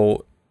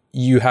how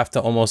you have to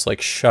almost,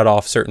 like, shut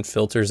off certain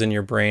filters in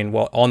your brain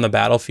while on the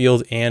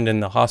battlefield, and in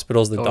the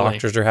hospitals, the Totally.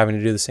 doctors are having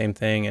to do the same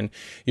thing. And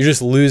you're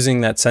just losing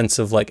that sense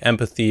of, like,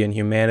 empathy and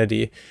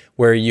humanity,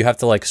 where you have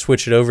to, like,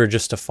 switch it over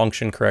just to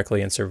function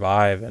correctly and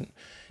survive. And,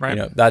 Right.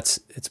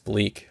 it's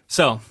bleak.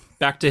 So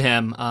back to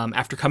him.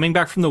 After coming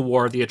back from the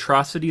war, the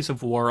atrocities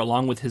of war,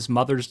 along with his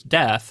mother's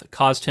death,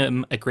 caused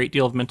him a great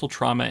deal of mental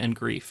trauma and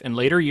grief. In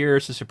later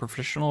years, as a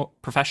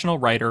professional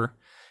writer,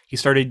 he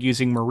started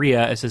using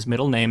Maria as his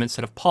middle name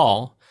instead of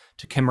Paul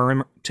to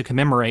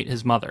commemorate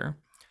his mother.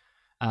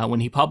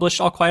 When he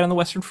published All Quiet on the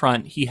Western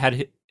Front, he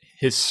had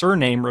his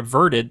surname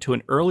reverted to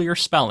an earlier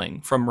spelling,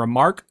 from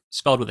Remarque,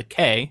 spelled with a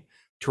K,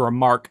 to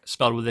Remarque,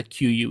 spelled with a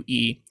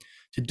Q-U-E,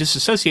 to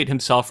disassociate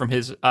himself from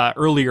his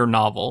earlier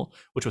novel,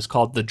 which was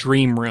called The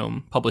Dream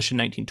Room, published in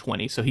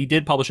 1920. So he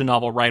did publish a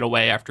novel right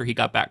away after he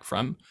got back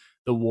from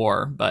the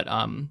war, but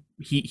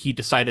he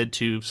decided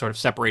to sort of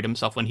separate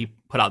himself when he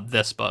put out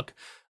this book.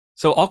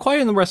 So All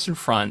Quiet on the Western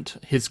Front,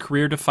 his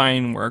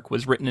career-defining work,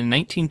 was written in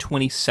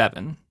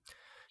 1927.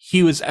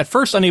 He was at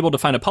first unable to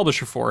find a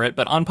publisher for it,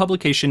 but on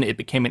publication, it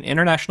became an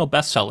international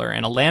bestseller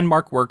and a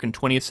landmark work in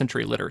 20th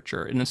century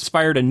literature. It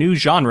inspired a new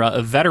genre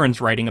of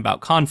veterans writing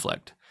about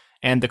conflict,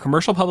 and the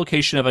commercial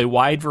publication of a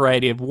wide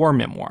variety of war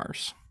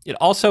memoirs. It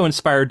also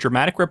inspired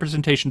dramatic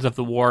representations of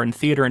the war in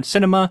theater and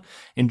cinema,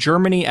 in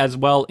Germany as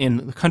well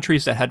in the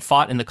countries that had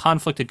fought in the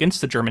conflict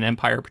against the German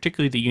Empire,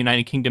 particularly the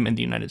United Kingdom and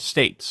the United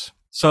States.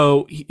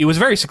 So it was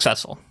very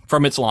successful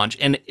from its launch,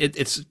 and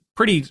it's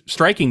pretty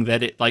striking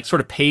that it, like, sort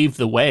of paved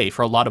the way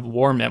for a lot of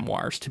war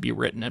memoirs to be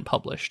written and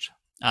published.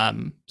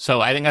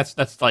 So I think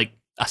that's like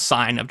a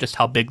sign of just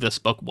how big this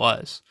book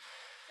was.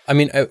 I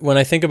mean, when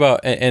I think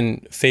about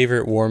and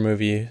favorite war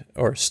movie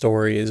or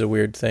story is a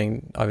weird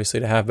thing, obviously,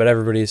 to have, but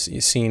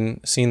everybody's seen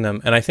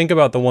them, and I think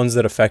about the ones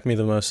that affect me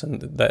the most,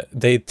 and that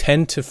they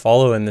tend to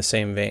follow in the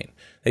same vein.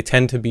 They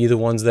tend to be the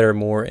ones that are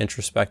more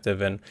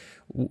introspective and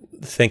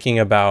thinking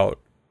about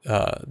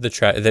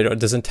It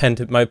doesn't tend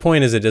to. My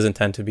point is, it doesn't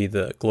tend to be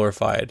the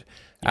glorified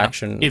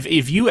action.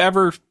 If you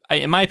ever,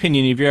 in my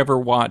opinion, if you ever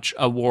watch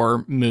a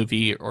war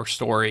movie or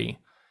story,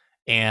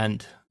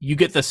 and you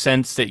get the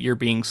sense that you're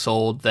being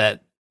sold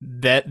that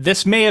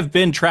this may have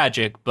been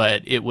tragic,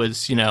 but it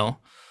was,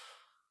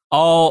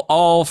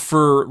 all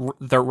for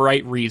the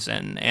right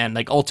reason, and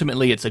like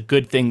ultimately it's a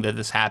good thing that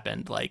this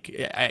happened. Like,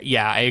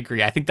 I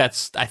agree. I think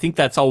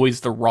that's always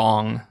the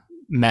wrong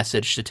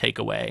message to take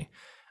away.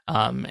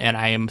 And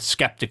I am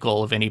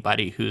skeptical of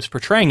anybody who's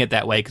portraying it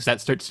that way, because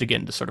that starts to get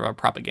into sort of a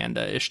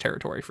propaganda-ish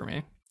territory for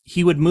me.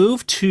 He would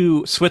move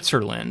to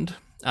Switzerland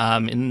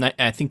in,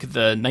 I think,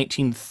 the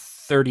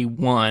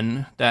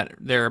 1931, that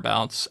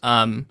thereabouts.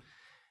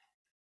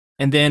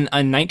 And then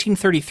in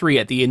 1933,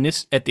 at the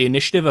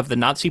initiative of the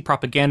Nazi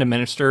propaganda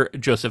minister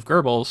Joseph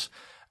Goebbels,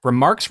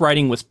 Remarque's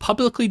writing was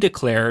publicly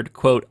declared,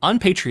 quote,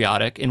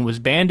 unpatriotic, and was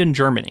banned in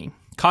Germany.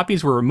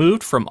 Copies were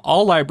removed from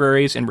all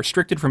libraries and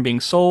restricted from being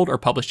sold or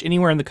published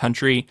anywhere in the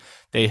country.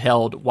 They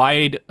held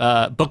wide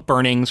book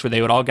burnings where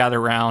they would all gather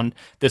around.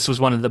 This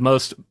was one of the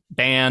most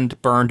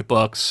burned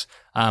books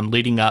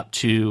leading up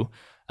to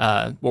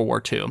World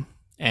War II.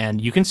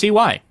 And you can see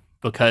why,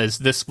 because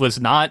this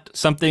was not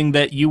something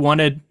that you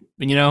wanted,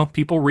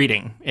 people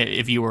reading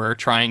if you were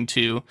trying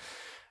to,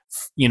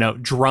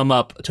 drum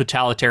up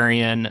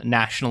totalitarian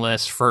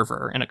nationalist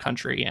fervor in a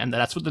country. And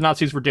that's what the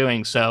Nazis were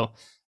doing. So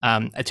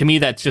to me,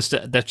 that's just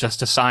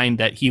a sign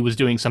that he was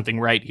doing something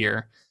right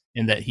here,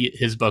 and that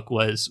his book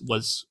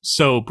was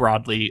so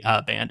broadly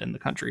banned in the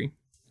country.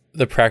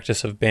 The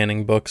practice of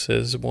banning books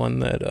is one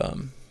that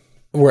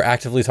we're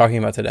actively talking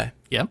about today.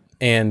 Yep.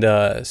 And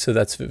so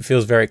it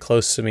feels very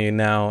close to me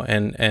now,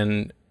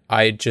 and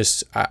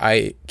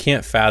I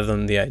can't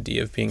fathom the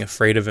idea of being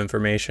afraid of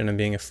information and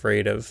being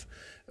afraid of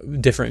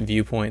different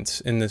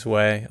viewpoints in this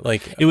way.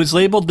 Like, it was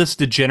labeled this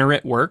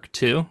degenerate work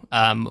too,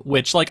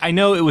 which, like, I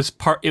know it was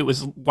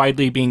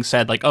widely being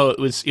said, like, oh, it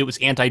was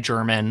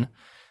anti-German,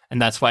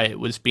 and that's why it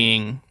was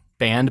being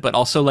banned. But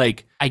also,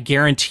 like, I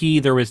guarantee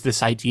there was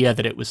this idea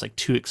that it was like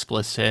too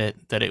explicit,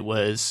 that it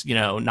was,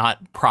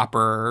 not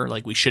proper,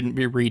 like we shouldn't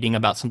be reading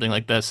about something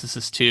like this. This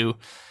is too,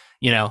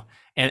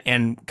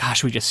 and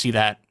gosh, we just see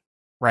that,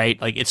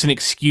 right? Like, it's an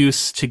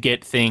excuse to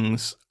get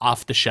things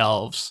off the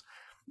shelves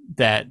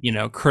that,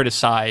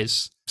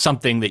 criticize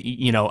something that,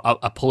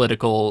 a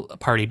political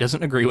party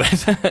doesn't agree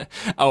with,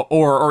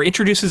 or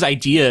introduces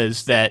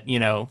ideas that,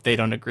 they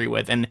don't agree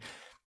with. And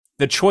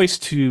the choice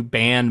to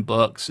ban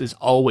books is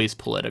always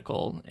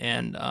political.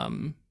 And,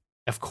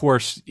 of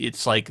course,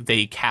 it's like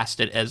they cast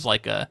it as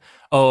like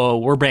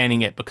we're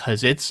banning it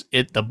because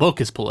the book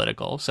is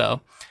political.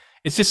 So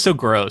it's just so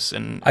gross.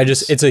 And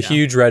it's a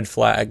huge red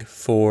flag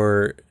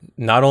for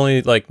not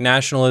only like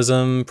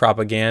nationalism,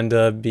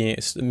 propaganda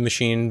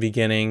machine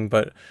beginning,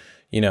 but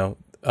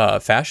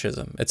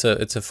fascism. It's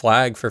a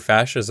flag for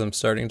fascism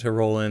starting to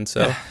roll in.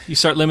 So you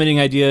start limiting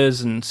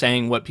ideas and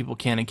saying what people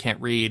can and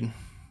can't read.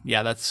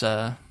 Yeah, that's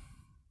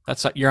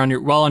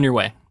you're well on your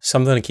way.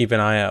 Something to keep an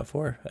eye out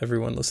for,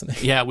 everyone listening.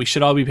 Yeah, we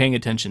should all be paying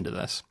attention to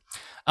this.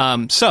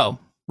 So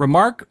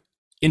Remarque,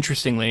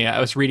 interestingly,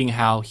 I was reading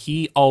how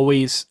he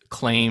always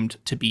claimed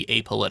to be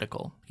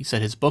apolitical. He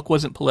said his book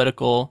wasn't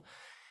political.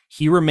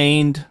 He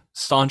remained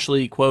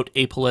staunchly, quote,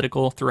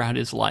 apolitical throughout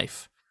his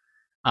life.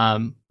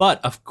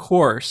 But of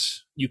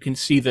course, you can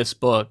see this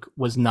book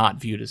was not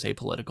viewed as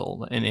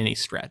apolitical in any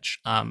stretch.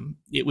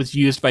 It was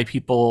used by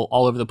people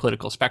all over the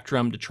political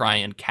spectrum to try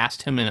and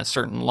cast him in a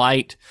certain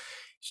light.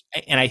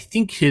 And I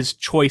think his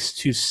choice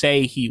to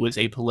say he was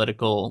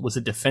apolitical was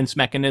a defense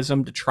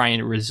mechanism to try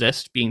and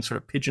resist being sort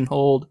of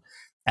pigeonholed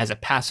as a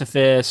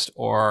pacifist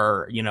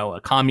or,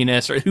 a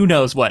communist or who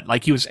knows what.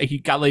 Like, he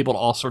got labeled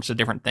all sorts of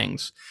different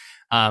things,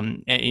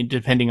 and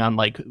depending on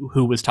like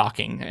who was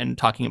talking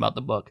about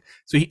the book.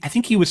 So I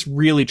think he was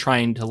really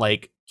trying to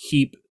like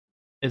keep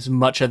as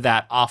much of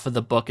that off of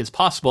the book as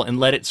possible and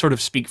let it sort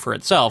of speak for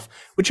itself,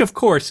 which of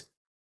course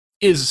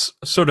is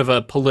sort of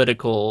a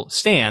political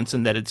stance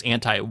in that it's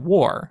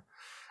anti-war,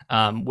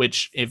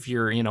 which if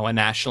you're, a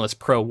nationalist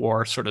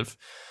pro-war sort of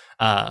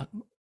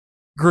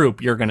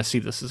group, you're going to see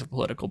this as a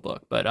political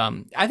book. But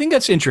I think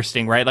that's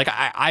interesting, right? Like,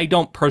 I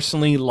don't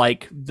personally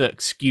like the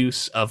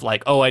excuse of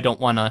like, oh, I don't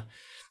want to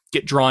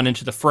get drawn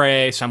into the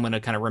fray, so I'm going to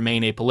kind of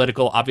remain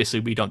apolitical.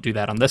 Obviously, we don't do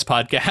that on this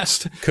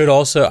podcast. Could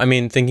also,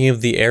 thinking of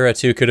the era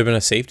too, could have been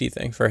a safety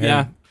thing for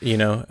him.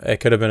 Yeah.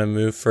 It could have been a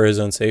move for his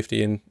own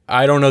safety. And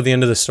I don't know the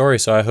end of the story,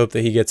 so I hope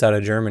that he gets out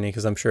of Germany,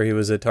 because I'm sure he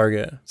was a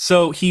target.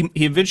 So he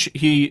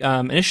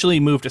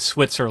initially moved to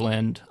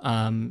Switzerland,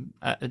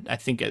 I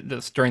think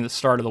during the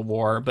start of the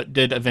war, but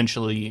did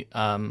eventually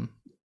come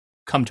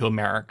to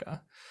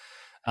America,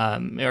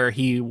 where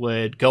he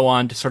would go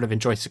on to sort of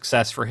enjoy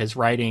success for his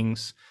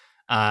writings.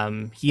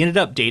 He ended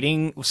up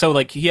dating, so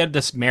like he had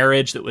this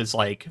marriage that was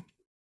like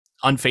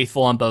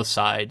unfaithful on both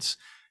sides.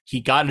 He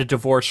got a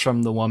divorce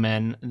from the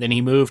woman. Then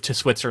he moved to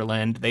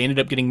Switzerland. They ended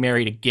up getting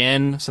married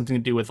again, something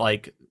to do with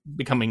like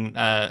becoming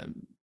a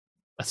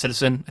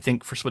citizen, I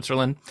think, for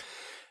Switzerland.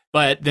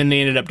 But then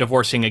they ended up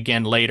divorcing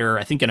again later,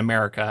 I think in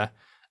America.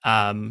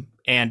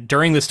 And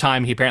during this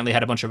time, he apparently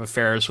had a bunch of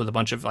affairs with a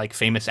bunch of like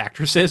famous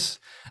actresses.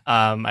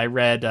 I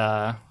read,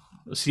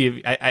 let's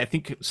see, I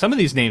think some of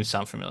these names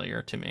sound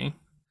familiar to me.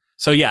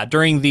 So yeah,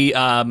 during the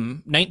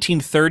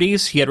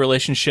 1930s, he had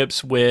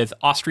relationships with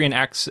Austrian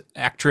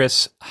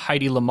actress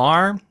Heidi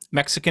Lamar,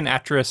 Mexican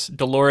actress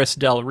Dolores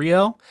Del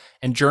Rio,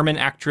 and German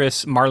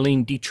actress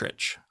Marlene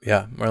Dietrich.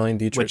 Yeah, Marlene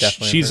Dietrich, which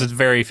definitely. She's a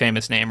very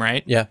famous name,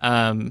 right?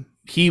 Yeah.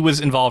 He was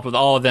involved with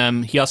all of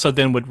them. He also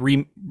then would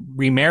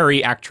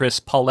remarry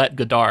actress Paulette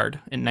Goddard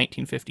in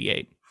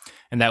 1958.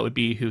 And that would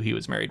be who he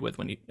was married with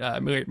when he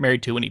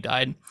married to when he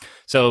died.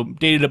 So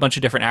dated a bunch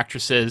of different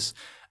actresses.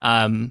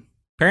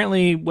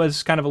 Apparently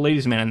was kind of a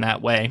ladies' man in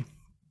that way.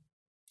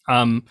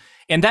 And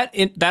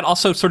that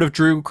also sort of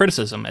drew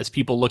criticism as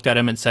people looked at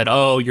him and said,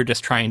 oh, you're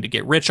just trying to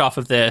get rich off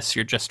of this.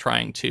 You're just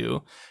trying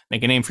to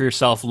make a name for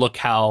yourself. Look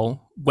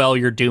how well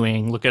you're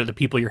doing. Look at the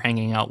people you're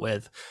hanging out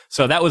with.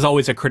 So that was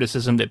always a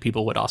criticism that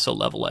people would also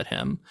level at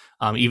him,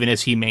 even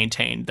as he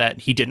maintained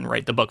that he didn't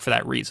write the book for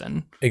that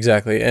reason.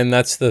 Exactly. And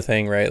that's the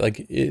thing, right? Like,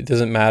 it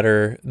doesn't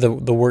matter. The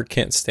work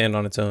can't stand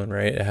on its own,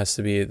 right? It has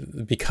to be,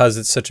 because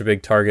it's such a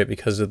big target,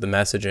 because of the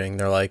messaging.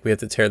 They're like, we have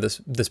to tear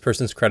this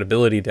person's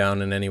credibility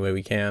down in any way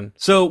we can.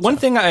 So one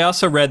thing I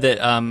also read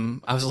that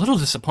I was a little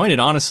disappointed,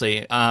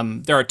 honestly.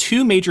 There are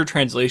two major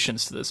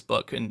translations to this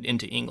book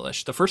into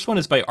English. The first one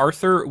is by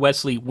Arthur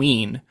Wesley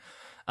Ween.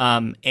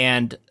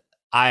 And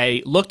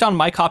I looked on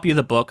my copy of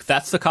the book.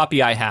 That's the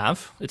copy I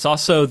have. It's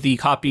also the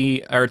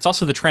copy, or it's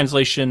also the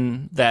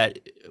translation that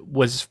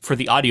was for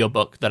the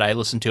audiobook that I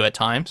listened to at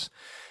times,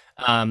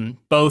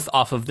 both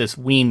off of this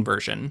Ween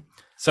version.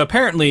 So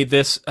apparently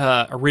this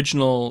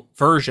original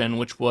version,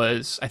 which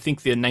was, I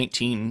think, the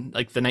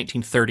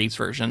 1930s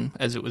version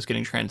as it was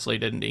getting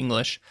translated into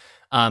English,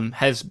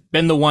 has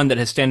been the one that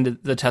has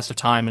stood the test of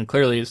time, and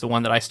clearly is the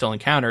one that I still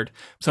encountered.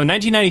 So in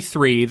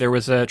 1993, there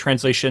was a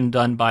translation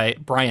done by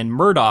Brian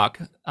Murdoch,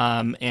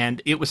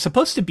 and it was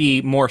supposed to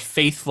be more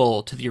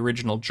faithful to the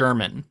original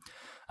German.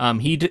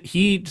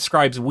 He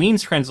describes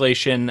Ween's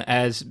translation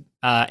as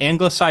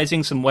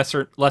anglicizing some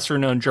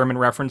lesser-known German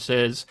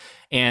references,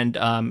 and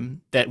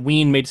that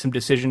Ween made some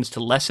decisions to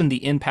lessen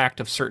the impact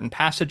of certain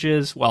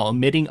passages while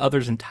omitting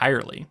others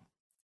entirely.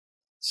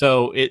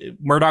 So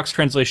Murdoch's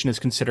translation is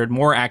considered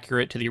more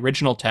accurate to the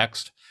original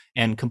text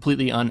and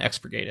completely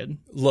unexpurgated.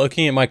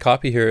 Looking at my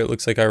copy here, it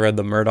looks like I read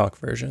the Murdoch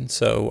version.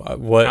 So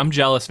what? I'm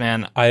jealous,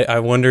 man. I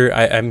wonder,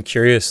 I'm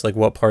curious, like,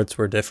 what parts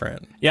were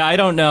different. Yeah, I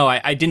don't know.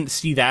 I didn't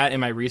see that in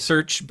my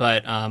research,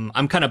 but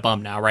I'm kind of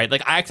bummed now, right?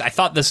 Like, I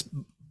thought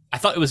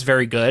it was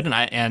very good,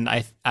 and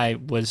I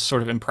was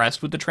sort of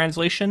impressed with the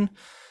translation.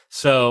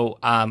 So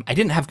I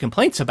didn't have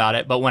complaints about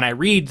it, but when I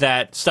read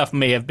that stuff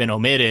may have been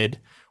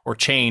omitted or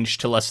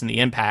changed to lessen the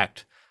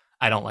impact,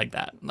 I don't like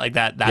that. Like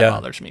that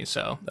bothers me.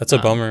 So that's a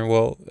bummer.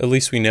 Well, at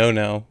least we know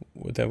now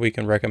that we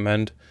can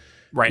recommend,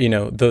 right,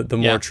 the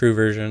more true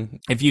version.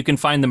 If you can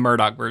find the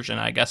Murdoch version,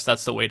 I guess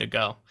that's the way to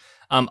go.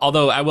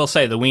 Although I will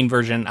say the Ween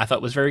version I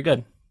thought was very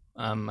good.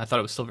 I thought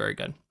it was still very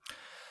good.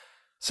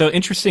 So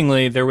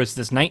interestingly, there was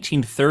this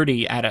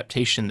 1930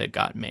 adaptation that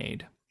got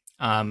made.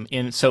 In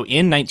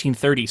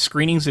 1930,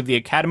 screenings of the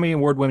Academy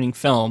Award-winning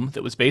film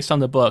that was based on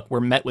the book were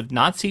met with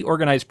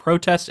Nazi-organized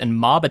protests and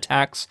mob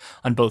attacks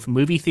on both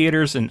movie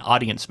theaters and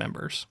audience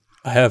members.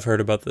 I have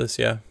heard about this,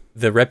 yeah.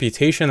 The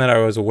reputation that I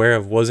was aware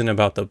of wasn't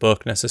about the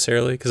book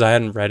necessarily, because I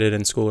hadn't read it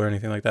in school or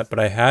anything like that, but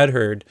I had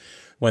heard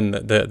when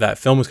that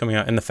film was coming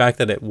out, and the fact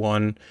that it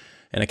won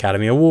an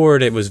Academy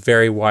Award, it was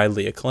very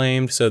widely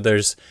acclaimed, so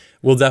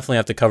we'll definitely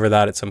have to cover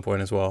that at some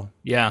point as well.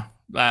 Yeah.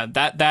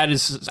 That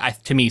is,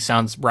 to me,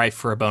 sounds ripe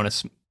for a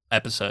bonus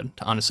episode.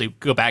 To honestly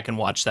go back and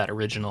watch that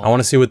original. I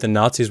want to see what the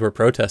Nazis were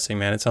protesting,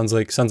 man. It sounds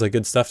like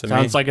good stuff to me.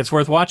 Sounds like it's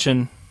worth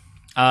watching.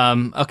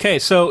 Okay,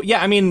 so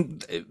yeah, I mean,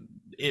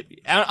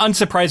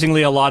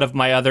 unsurprisingly, a lot of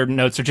my other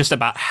notes are just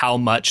about how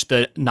much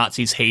the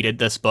Nazis hated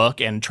this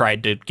book and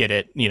tried to get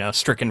it,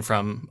 stricken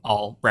from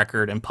all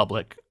record and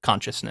public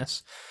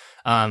consciousness.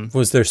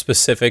 Was there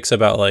specifics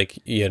about, like,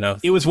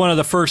 It was one of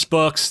the first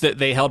books that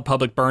they held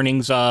public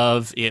burnings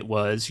of. It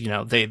was,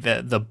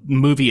 the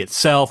movie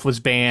itself was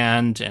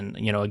banned, and,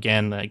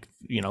 again, like,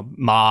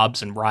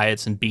 mobs and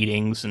riots and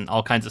beatings and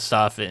all kinds of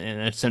stuff in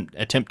an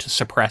attempt to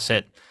suppress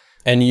it.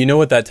 And you know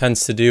what that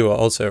tends to do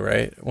also,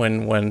 right?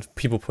 When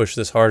people push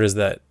this hard, is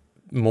that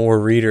more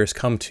readers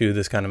come to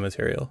this kind of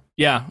material.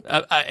 Yeah,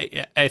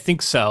 I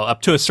think so,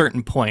 up to a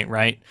certain point,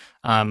 right?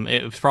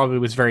 It probably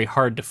was very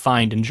hard to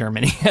find in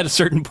Germany at a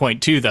certain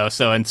point too, though.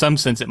 So in some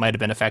sense, it might have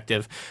been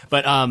effective.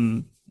 But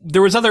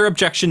there was other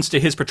objections to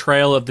his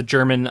portrayal of the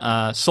German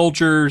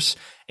soldiers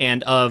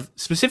and of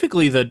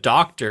specifically the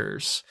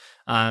doctors,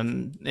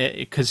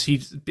 because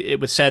it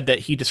was said that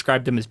he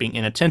described them as being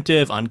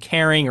inattentive,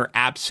 uncaring, or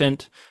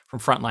absent from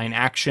frontline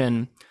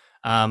action,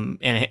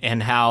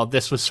 and how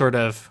this was sort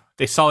of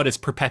they saw it as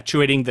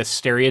perpetuating the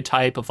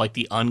stereotype of like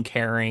the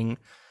uncaring,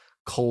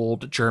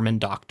 cold German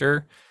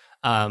doctor.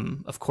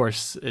 Of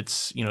course,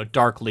 it's,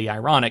 darkly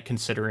ironic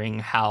considering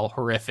how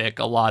horrific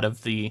a lot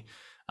of the,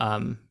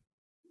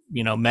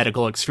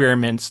 medical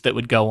experiments that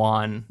would go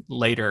on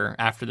later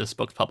after this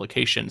book's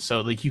publication.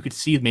 So like you could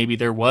see maybe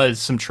there was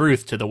some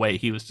truth to the way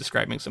he was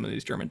describing some of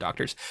these German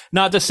doctors.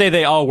 Not to say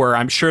they all were.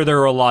 I'm sure there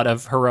were a lot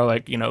of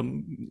heroic,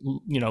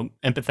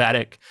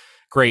 empathetic,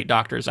 great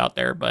doctors out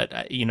there, but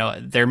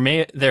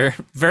there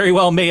very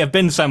well may have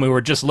been some who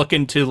were just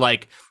looking to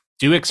like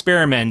do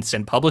experiments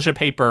and publish a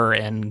paper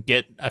and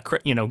get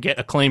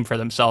acclaim for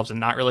themselves and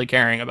not really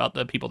caring about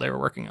the people they were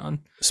working on.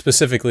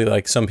 Specifically,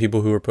 like some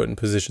people who were put in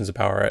positions of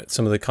power at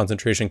some of the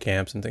concentration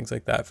camps and things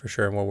like that, for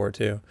sure, in World War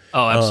II.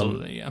 Oh,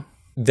 absolutely, yeah.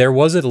 There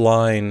was a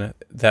line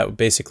that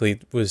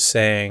basically was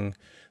saying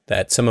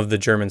that some of the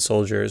German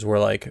soldiers were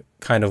like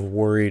kind of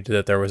worried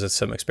that there was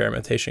some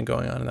experimentation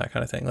going on and that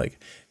kind of thing. Like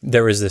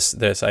there was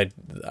this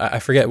I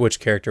forget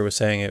which character was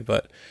saying it,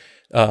 but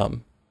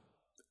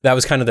that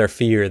was kind of their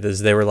fear.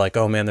 They were like,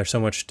 oh man, there's so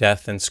much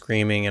death and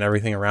screaming and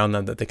everything around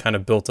them that they kind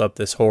of built up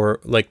this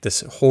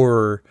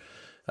horror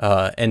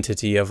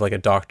entity of like a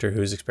doctor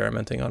who's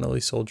experimenting on all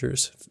these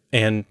soldiers,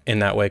 and in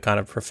that way kind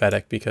of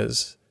prophetic,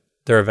 because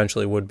there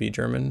eventually would be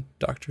German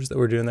doctors that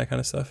were doing that kind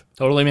of stuff.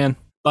 Totally, man.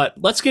 But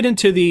let's get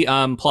into the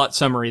plot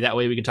summary. That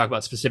way we can talk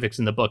about specifics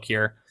in the book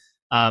here.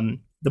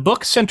 The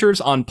book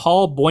centers on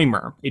Paul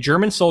Boehmer, a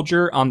German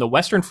soldier on the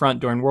Western Front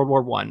during World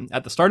War I.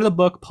 At the start of the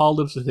book, Paul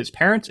lives with his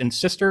parents and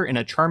sister in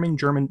a charming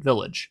German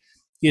village.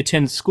 He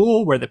attends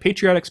school where the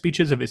patriotic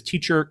speeches of his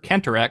teacher,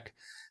 Kantorek,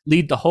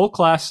 lead the whole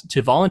class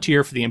to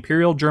volunteer for the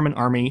Imperial German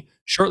Army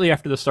shortly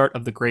after the start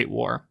of the Great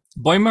War.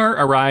 Boehmer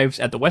arrives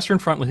at the Western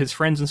Front with his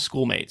friends and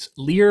schoolmates,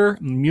 Lear,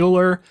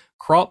 Mueller,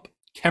 Kropp,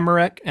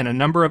 Kemmerich, and a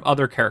number of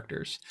other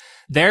characters.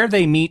 There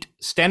they meet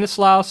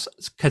Stanislaus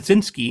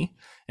Kaczynski,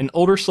 an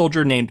older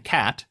soldier named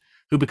Kat,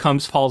 who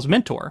becomes Paul's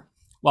mentor.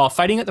 While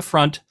fighting at the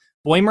front,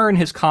 Boehmer and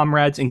his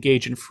comrades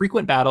engage in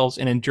frequent battles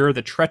and endure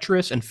the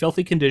treacherous and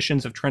filthy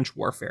conditions of trench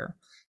warfare.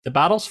 The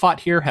battles fought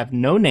here have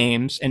no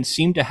names and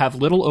seem to have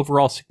little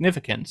overall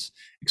significance,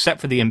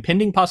 except for the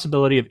impending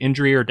possibility of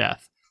injury or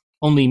death.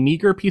 Only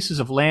meager pieces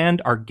of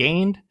land are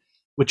gained,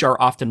 which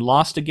are often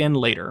lost again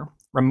later.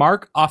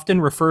 Remarque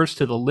often refers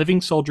to the living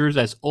soldiers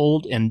as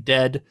old and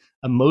dead,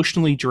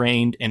 emotionally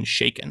drained and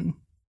shaken.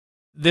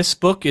 This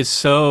book is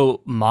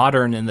so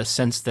modern in the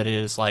sense that it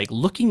is like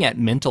looking at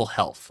mental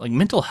health. Like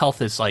mental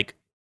health is like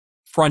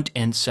front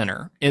and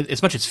center,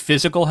 as much as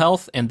physical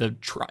health and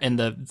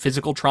the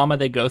physical trauma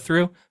they go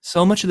through.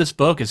 So much of this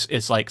book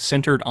is like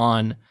centered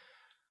on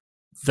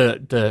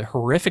the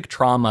horrific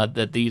trauma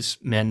that these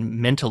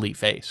men mentally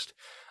faced.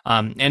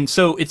 And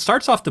so it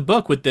starts off the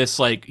book with this,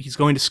 like, he's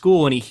going to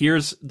school and he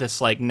hears this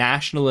like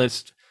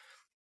nationalist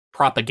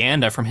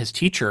propaganda from his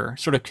teacher,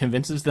 sort of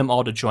convinces them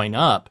all to join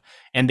up,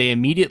 and they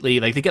immediately,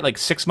 like, they get like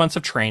 6 months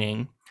of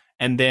training,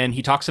 and then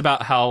he talks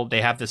about how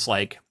they have this,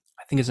 like,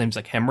 I think his name's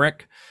like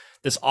Hemrick,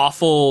 this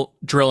awful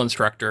drill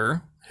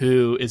instructor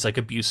who is like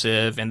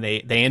abusive, and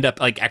they end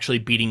up like actually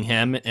beating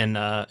him and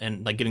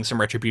like getting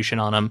some retribution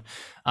on him.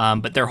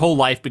 But their whole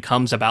life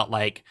becomes about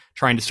like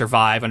trying to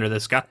survive under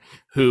this guy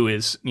who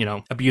is,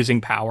 abusing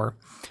power.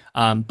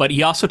 But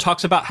he also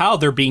talks about how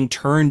they're being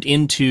turned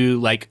into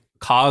like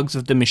cogs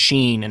of the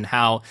machine, and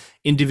how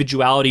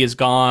individuality is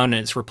gone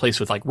and it's replaced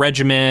with like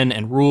regimen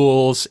and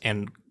rules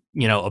and,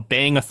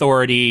 obeying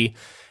authority,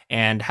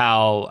 and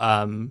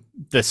how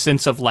the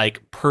sense of like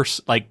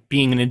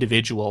being an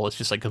individual is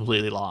just like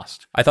completely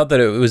lost. I thought that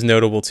it was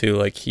notable too,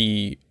 like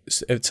he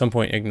at some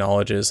point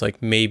acknowledges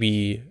like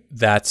maybe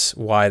that's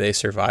why they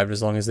survived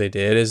as long as they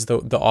did, is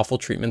the awful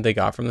treatment they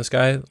got from this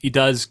guy. He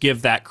does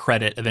give that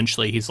credit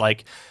eventually. He's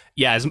like,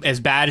 yeah, as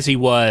bad as he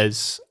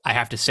was, I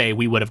have to say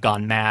we would have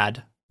gone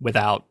mad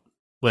without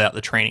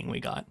the training we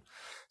got.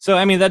 So,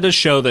 I mean, that does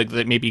show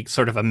that maybe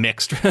sort of a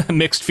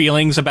mixed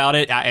feelings about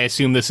it. I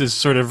assume this is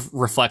sort of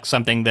reflects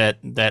something that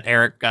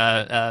Eric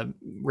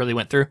really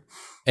went through.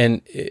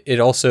 And it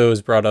also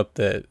is brought up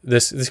that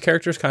this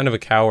character is kind of a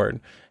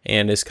coward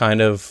and is kind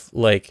of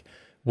like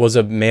was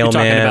a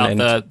mailman. You're talking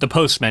about the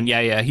postman.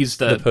 Yeah. He's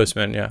the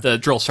postman, yeah. The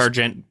drill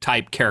sergeant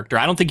type character.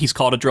 I don't think he's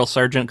called a drill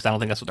sergeant because I don't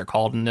think that's what they're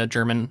called in the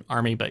German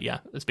army. But yeah,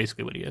 that's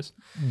basically what he is.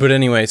 But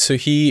anyway, so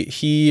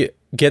he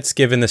gets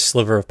given this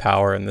sliver of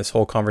power, and this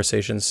whole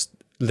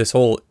this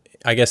whole,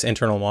 I guess,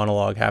 internal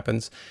monologue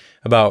happens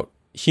about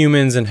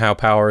humans and how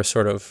power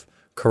sort of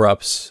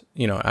corrupts,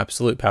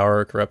 absolute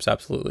power corrupts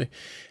absolutely.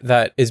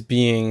 That is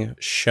being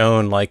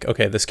shown like,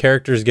 okay, this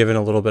character is given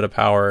a little bit of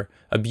power,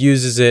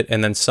 abuses it,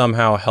 and then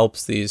somehow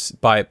helps these,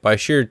 by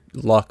sheer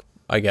luck,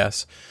 I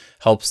guess,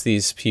 helps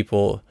these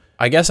people.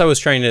 I guess I was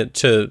trying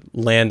to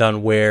land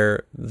on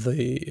where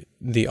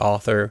the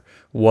author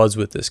was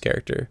with this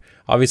character.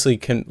 Obviously,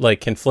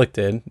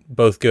 conflicted,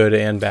 both good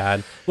and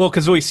bad. Well,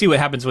 because we see what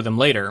happens with him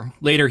later.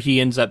 Later, he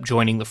ends up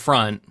joining the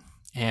front,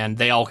 and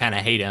they all kind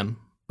of hate him,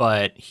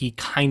 but he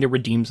kind of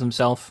redeems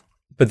himself.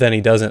 But then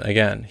he doesn't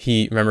again.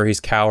 He's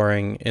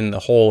cowering in the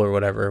hole or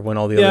whatever when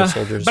all the other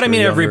soldiers. But I who are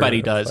mean, younger everybody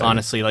are does, fighting.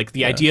 honestly. Like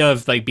the Yeah. idea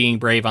of like being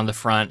brave on the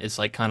front is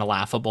like kind of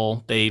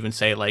laughable. They even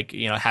say like,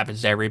 you know, it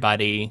happens to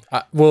everybody.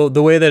 Well,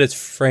 the way that it's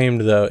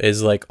framed though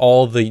is like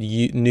all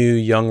the new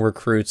young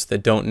recruits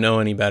that don't know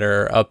any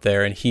better are up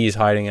there, and he's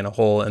hiding in a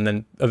hole, and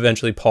then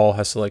eventually Paul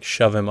has to like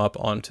shove him up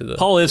onto the.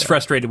 Paul is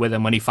frustrated with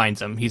him when he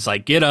finds him. He's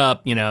like, "Get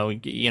up!"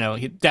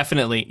 He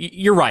definitely.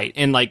 You're right,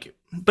 and like,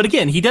 but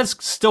again, he does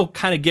still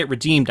kind of get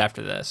redeemed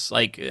after this,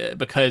 like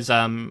because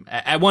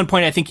at one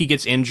point I think he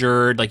gets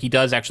injured. Like he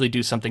does actually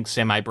do something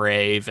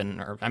semi-brave,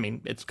 or I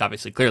mean, it's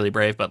obviously clearly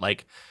brave, but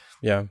like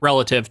Yeah.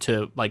 relative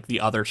to like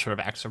the other sort of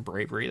acts of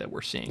bravery that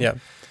we're seeing. Yeah.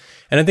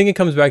 And I think it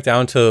comes back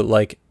down to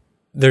like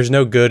there's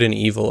no good and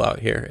evil out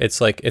here.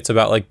 It's like it's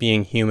about like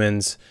being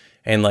humans,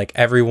 and like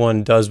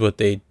everyone does what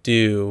they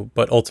do,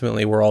 but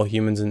ultimately we're all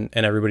humans, and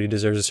everybody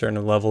deserves a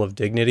certain level of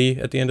dignity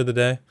at the end of the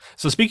day.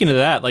 So speaking of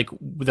that, like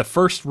the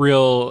first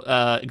real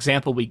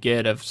example we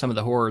get of some of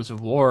the horrors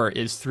of war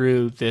is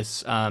through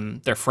this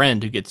their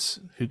friend who gets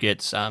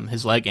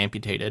his leg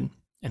amputated,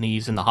 and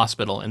he's in the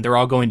hospital, and they're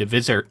all going to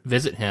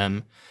visit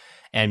him,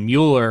 and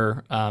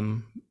Mueller,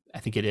 I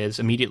think it is,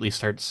 immediately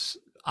starts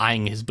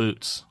eyeing his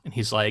boots, and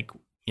he's like,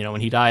 you know,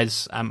 when he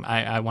dies,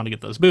 I want to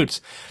get those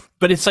boots.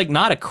 But it's like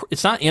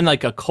it's not in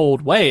like a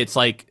cold way. It's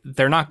like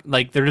they're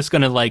just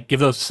gonna like give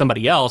those to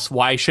somebody else.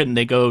 Why shouldn't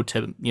they go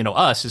to, you know,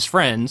 us as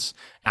friends?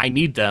 I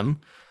need them.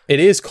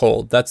 It is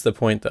cold. That's the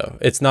point, though.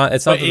 It's not.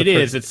 It's not. But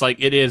it's like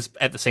it is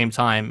at the same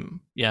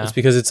time. Yeah. It's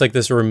because it's like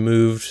this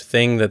removed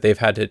thing that they've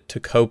had to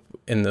cope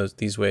in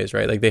these ways,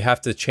 right? Like they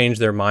have to change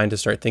their mind to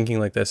start thinking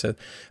like this.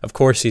 Of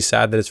course, he's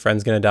sad that his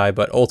friend's gonna die,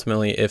 but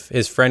ultimately, if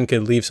his friend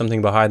could leave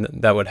something behind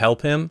that would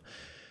help him,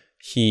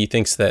 he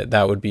thinks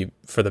that would be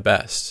for the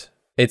best.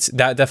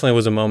 That definitely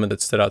was a moment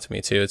that stood out to me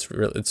too.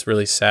 It's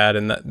really sad,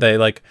 and that they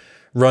like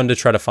run to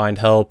try to find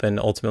help, and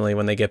ultimately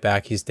when they get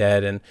back, he's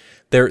dead. And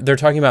they're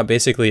talking about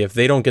basically if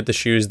they don't get the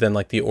shoes, then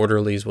like the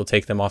orderlies will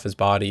take them off his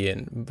body,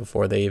 and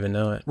before they even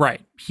know it.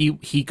 Right.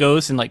 He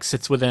goes and like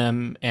sits with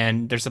him,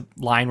 and there's a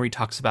line where he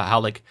talks about how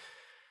like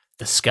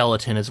the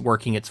skeleton is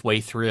working its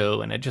way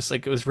through, and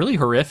it was really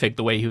horrific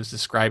the way he was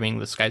describing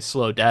this guy's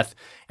slow death.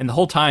 And the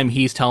whole time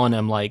he's telling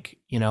him like,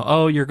 you know,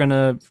 oh, you're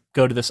gonna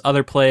go to this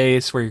other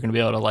place where you're gonna be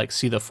able to like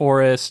see the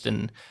forest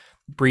and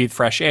breathe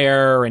fresh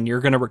air, and you're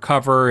gonna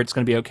recover, it's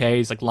gonna be okay.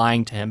 He's like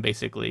lying to him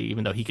basically,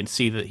 even though he can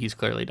see that he's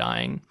clearly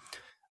dying.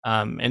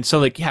 And so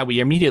like, yeah, we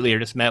immediately are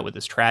just met with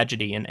this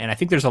tragedy, and I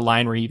think there's a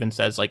line where he even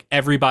says like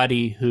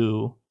everybody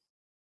in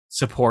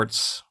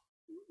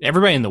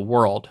the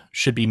world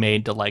should be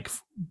made to like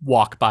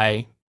walk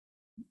by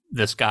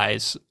this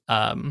guy's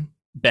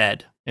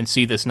bed and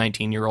see this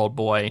 19-year-old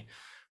boy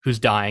who's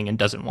dying and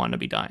doesn't want to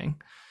be dying,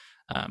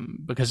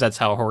 because that's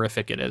how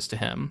horrific it is to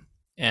him.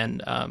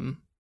 And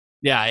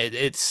yeah,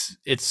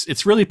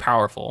 it's really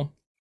powerful.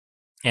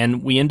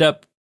 And we end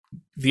up,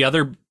 the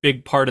other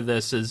big part of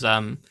this is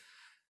Himmelstoss,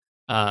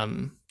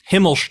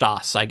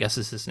 I guess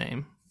is his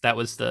name. That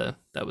was the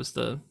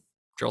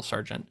drill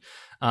sergeant.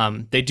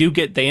 They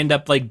end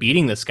up like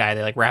beating this guy.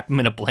 They like wrap him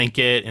in a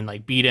blanket and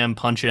like beat him,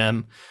 punch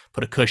him,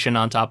 put a cushion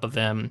on top of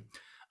him.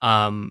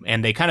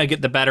 And they kind of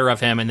get the better of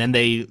him, and then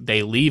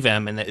they leave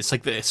him, and it's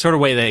like the sort of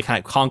way they kind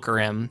of conquer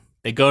him.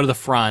 They go to the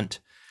front,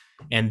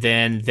 and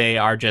then they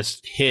are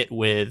just hit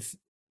with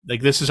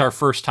like, this is our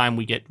first time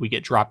we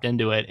get dropped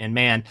into it. And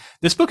man,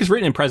 this book is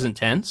written in present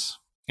tense,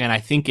 and I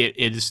think it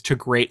is to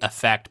great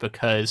effect,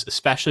 because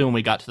especially when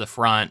we got to the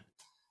front,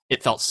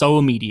 it felt so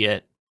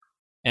immediate.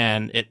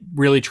 And it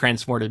really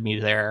transported me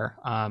there.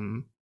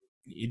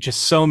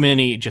 Just so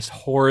many just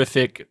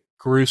horrific,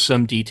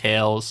 gruesome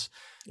details.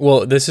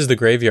 Well, this is the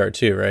graveyard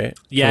too, right?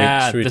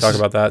 Yeah. Should we talk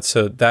about that?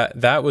 So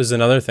that was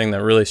another thing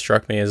that really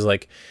struck me, is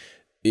like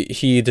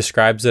he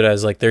describes it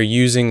as like they're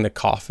using the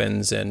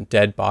coffins and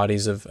dead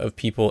bodies of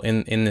people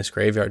in this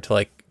graveyard to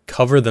like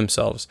cover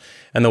themselves.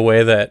 And the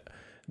way that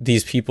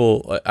these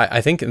people,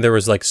 I think there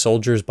was like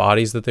soldiers'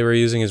 bodies that they were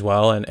using as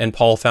well, and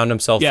Paul found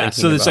himself thinking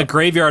so there's about, a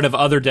graveyard of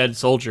other dead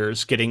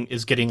soldiers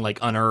getting like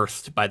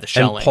unearthed by the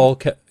shelling. And Paul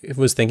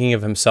was thinking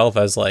of himself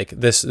as like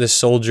this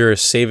soldier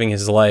is saving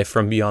his life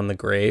from beyond the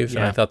grave.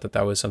 And I thought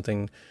that was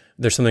something.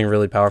 There's something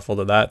really powerful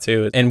to that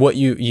too. And what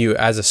you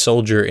as a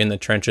soldier in the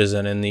trenches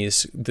and in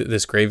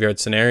this graveyard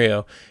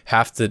scenario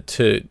have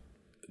to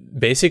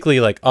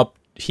basically like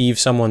upheave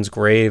someone's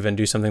grave and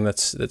do something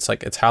that's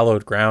like it's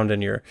hallowed ground,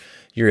 and you're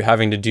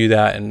having to do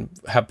that and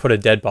put a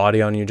dead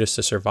body on you just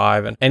to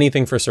survive, and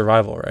anything for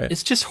survival, right?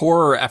 It's just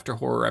horror after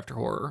horror after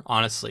horror,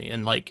 honestly.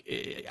 And like,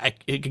 I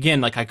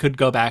could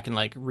go back and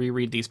like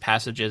reread these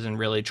passages and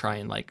really try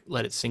and like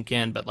let it sink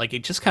in, but like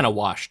it just kind of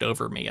washed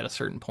over me at a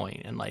certain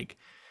point. And like,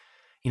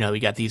 you know,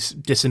 you got these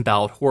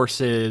disemboweled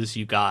horses,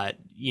 you got,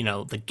 you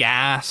know, the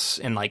gas,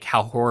 and like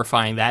how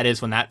horrifying that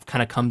is when that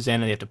kind of comes in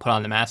and they have to put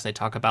on the mask. And they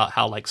talk about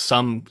how like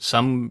some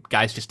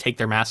guys just take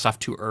their masks off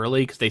too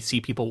early because they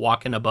see people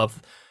walking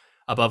above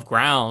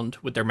ground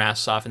with their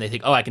masks off, and they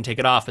think, oh, I can take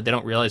it off, but they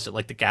don't realize that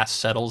like the gas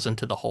settles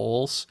into the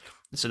holes,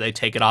 so they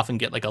take it off and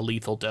get like a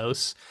lethal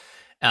dose.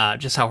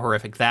 just how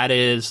horrific that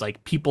is.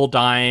 Like people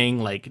dying,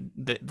 like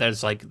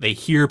there's like they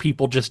hear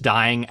people just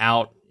dying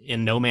out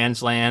in no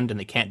man's land and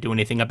they can't do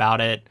anything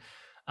about it.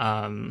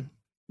 Um,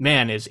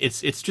 Man,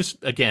 it's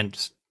just again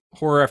just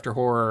horror after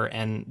horror,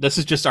 and this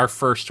is just our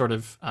first sort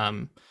of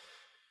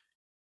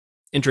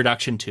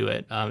introduction to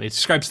it. It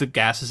describes the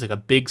gas as like a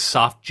big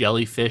soft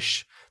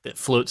jellyfish that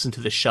floats into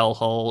the shell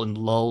hole and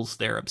lulls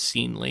there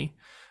obscenely.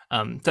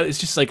 So it's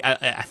just like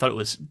I thought it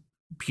was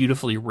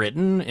beautifully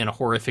written in a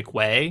horrific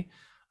way,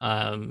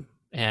 and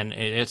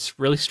it's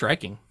really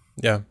striking.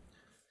 Yeah.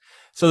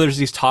 So there's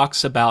these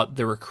talks about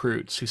the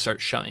recruits who start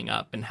showing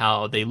up and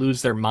how they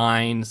lose their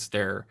minds.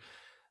 They're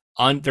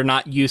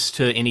not used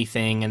to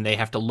anything, and they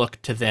have to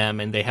look to them,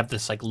 and they have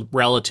this like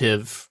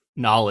relative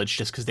knowledge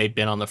just because they've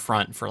been on the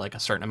front for like a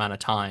certain amount of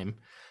time,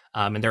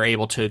 and they're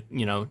able to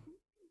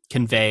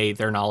convey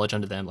their knowledge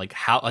onto them, like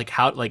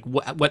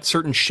what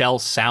certain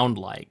shells sound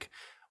like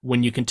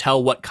when you can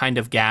tell what kind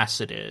of gas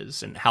it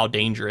is and how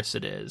dangerous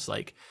it is,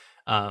 like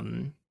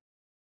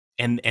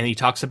and he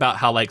talks about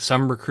how like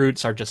some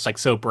recruits are just like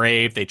so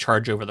brave, they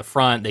charge over the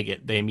front,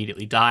 they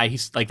immediately die.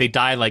 He's like they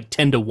die like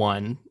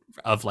 10-1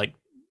 of like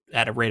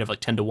at a rate of like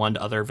 10-1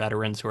 to other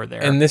veterans who are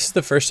there. And this is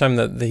the first time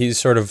that he's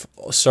sort of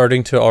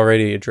starting to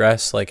already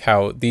address like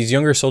how these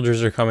younger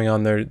soldiers are coming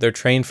on. They're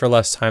trained for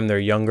less time, they're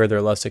younger,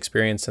 they're less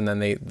experienced, and then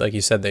they, like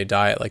you said, they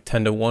die at like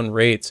 10-1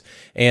 rates,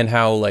 and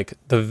how like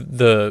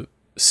the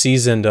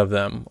seasoned of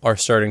them are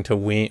starting to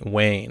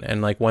wane.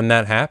 And like when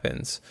that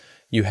happens,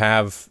 you're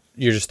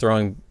just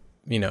throwing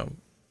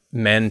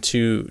men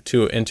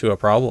into a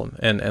problem,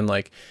 and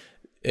like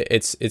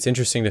it's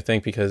interesting to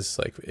think, because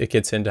like it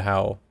gets into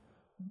how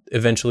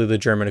eventually the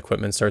German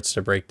equipment starts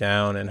to break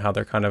down and how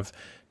they're kind of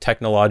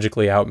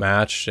technologically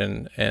outmatched,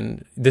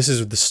 and this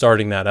is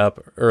starting that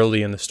up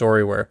early in the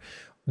story, where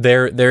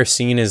they're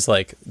seen as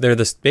like they're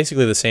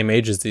basically the same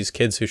age as these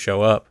kids who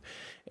show up,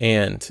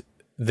 and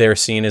they're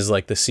seen as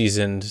like the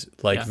seasoned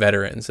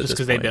veterans just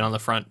because they've been on the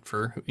front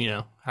for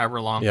however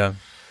long. Yeah.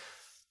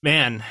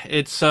 Man,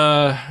 it's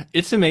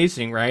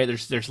amazing, right?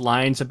 There's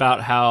lines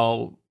about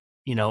how,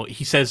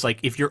 he says like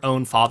if your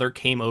own father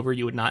came over,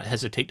 you would not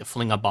hesitate to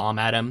fling a bomb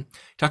at him.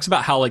 He talks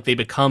about how like they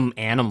become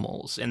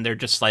animals and they're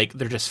just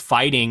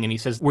fighting, and he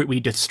says we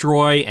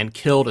destroy and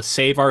kill to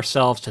save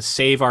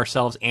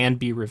ourselves and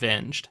be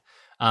revenged.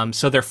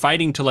 So they're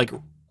fighting to like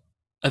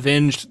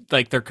avenge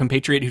like their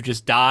compatriot who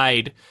just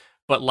died,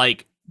 but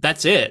like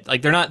that's it.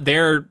 Like they're not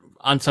there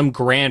on some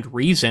grand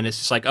reason. It's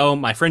just like, oh,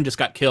 my friend just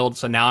got killed,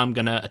 so now I'm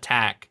gonna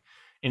attack.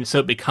 And so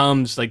it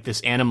becomes like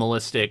this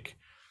animalistic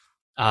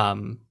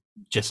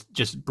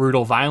just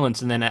brutal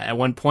violence. And then at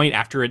one point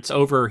after it's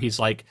over, he's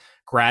like,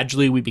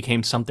 gradually we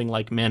became something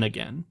like men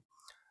again.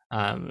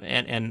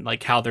 And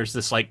like how there's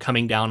this like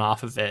coming down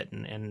off of it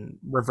and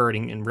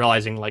reverting and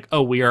realizing like,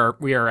 oh, we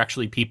are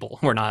actually people,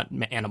 we're not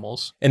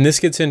animals. And this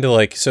gets into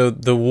like, so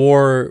the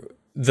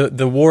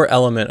war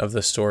element of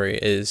the story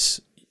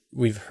is,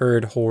 we've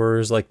heard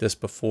horrors like this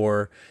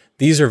before.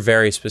 These are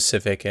very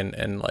specific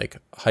and like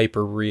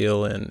hyper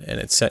real, and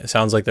it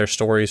sounds like they're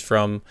stories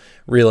from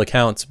real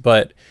accounts.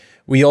 But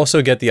we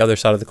also get the other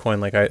side of the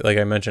coin, like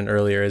I mentioned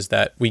earlier, is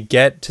that we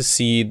get to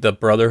see the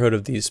brotherhood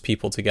of these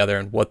people together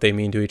and what they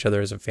mean to each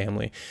other as a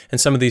family.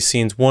 And some of these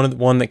scenes,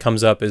 one that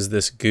comes up is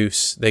this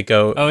goose. They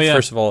go, oh yeah.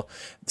 First of all,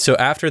 so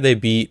after they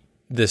beat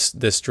this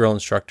drill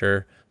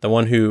instructor, the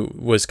one who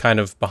was kind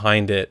of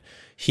behind it,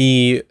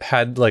 he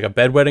had like a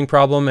bedwetting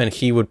problem, and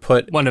he would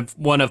put one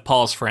of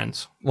Paul's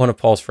friends.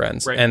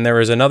 Right. And there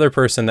was another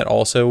person that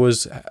also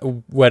was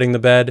wetting the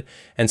bed.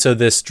 And so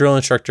this drill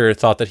instructor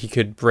thought that he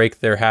could break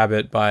their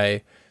habit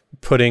by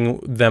putting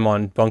them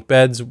on bunk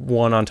beds,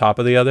 one on top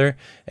of the other,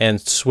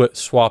 and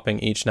swapping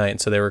each night. And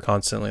so they were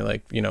constantly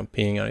like,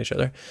 peeing on each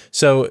other.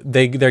 So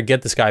they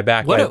get this guy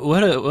back. What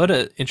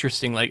a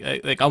interesting,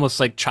 like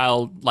almost like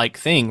childlike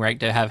thing, right,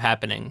 to have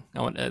happening.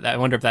 I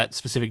wonder if that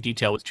specific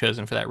detail was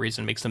chosen for that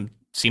reason. It makes them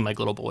seem like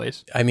little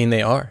boys. I mean,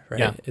 they are,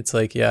 right? Yeah. It's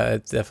like, yeah,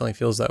 it definitely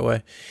feels that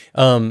way.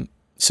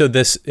 So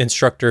this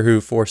instructor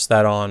who forced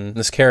that on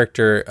this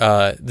character,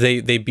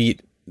 they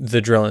beat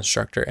the drill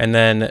instructor, and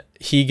then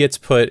he gets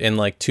put in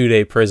like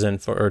 2-day prison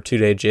or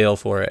 2-day jail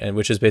for it, and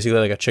which is basically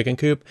like a chicken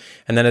coop.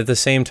 And then at the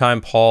same time,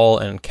 Paul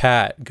and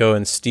Kat go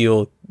and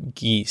steal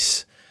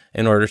geese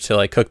in order to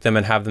like cook them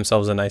and have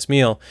themselves a nice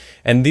meal.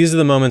 And these are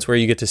the moments where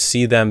you get to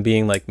see them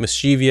being like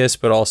mischievous,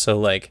 but also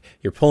like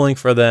you're pulling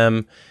for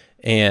them,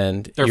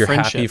 and you're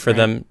happy for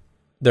them,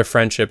 their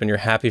friendship, and you're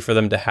happy for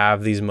them to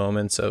have these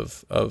moments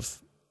of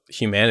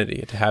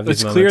humanity, to have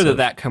these moments. It's clear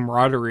that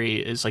camaraderie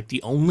is like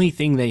the only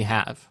thing they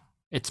have.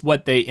 It's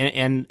what they,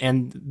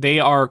 and they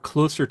are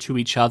closer to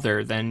each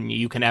other than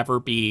you can ever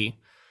be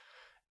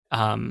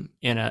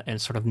in a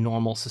sort of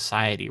normal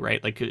society,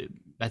 right? Like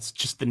that's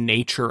just the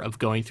nature of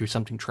going through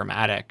something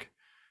traumatic,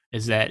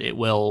 is that it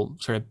will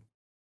sort of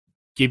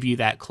give you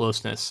that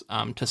closeness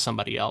to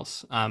somebody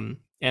else,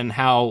 and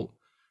how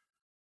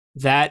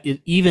that is,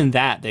 even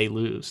that they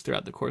lose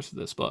throughout the course of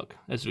this book,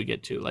 as we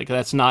get to, like,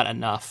 that's not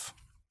enough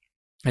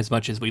as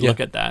much as we look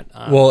at that.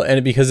 Well,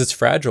 and because it's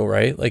fragile,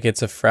 right? Like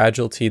it's a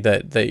fragility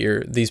that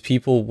these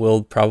people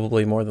will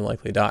probably more than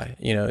likely die.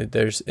 You know,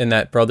 and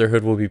that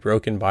brotherhood will be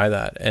broken by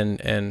that.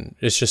 And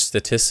it's just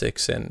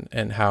statistics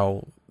and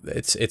how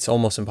it's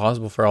almost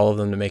impossible for all of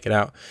them to make it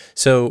out.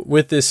 So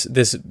with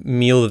this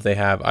meal that they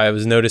have, I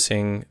was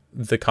noticing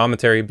the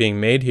commentary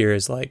being made here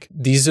is like,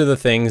 these are the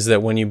things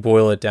that when you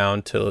boil it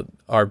down to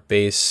our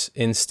base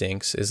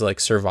instincts is like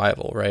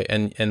survival, right?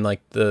 And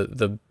like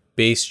the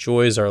base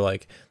joys are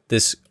like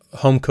this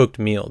home cooked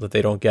meal that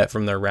they don't get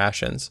from their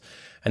rations,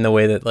 and the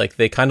way that like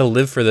they kind of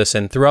live for this.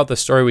 And throughout the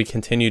story, we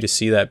continue to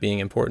see that being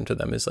important to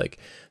them is like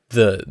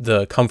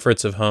the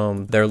comforts of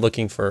home. They're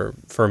looking for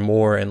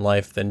more in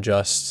life than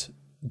just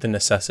the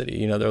necessity.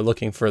 You know, they're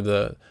looking for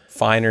the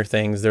finer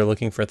things. They're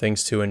looking for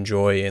things to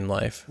enjoy in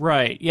life.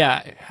 Right.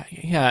 Yeah.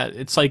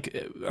 It's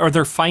like, or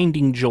they're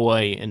finding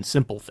joy in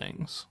simple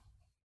things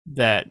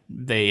that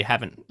they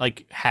haven't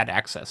like had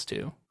access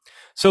to.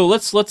 So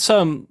let's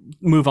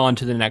move on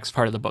to the next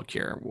part of the book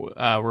here,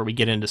 where we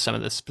get into some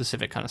of this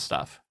specific kind of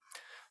stuff.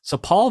 So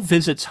Paul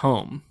visits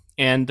home,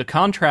 and the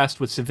contrast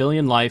with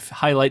civilian life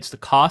highlights the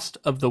cost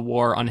of the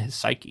war on his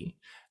psyche.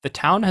 The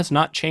town has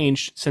not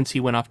changed since he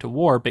went off to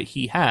war, but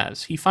he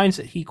has. He finds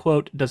that he,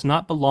 quote, does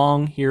not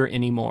belong here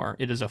anymore.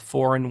 It is a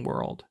foreign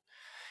world.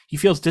 He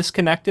feels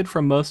disconnected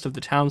from most of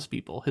the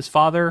townspeople. His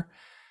father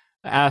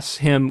asks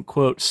him,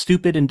 quote,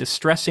 stupid and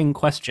distressing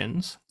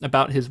questions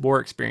about his war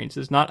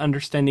experiences, not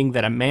understanding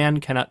that a man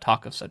cannot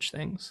talk of such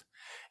things.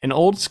 An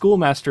old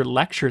schoolmaster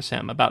lectures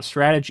him about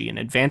strategy and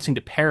advancing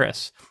to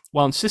Paris,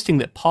 while insisting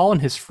that Paul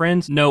and his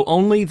friends know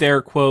only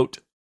their, quote,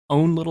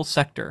 own little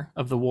sector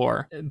of the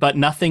war, but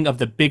nothing of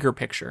the bigger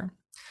picture.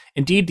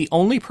 Indeed, the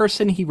only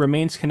person he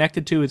remains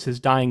connected to is his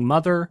dying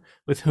mother,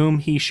 with whom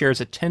he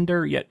shares a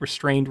tender yet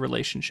restrained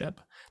relationship.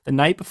 The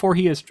night before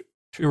he is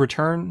to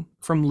return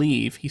from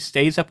leave, he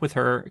stays up with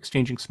her,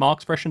 exchanging small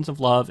expressions of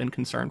love and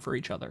concern for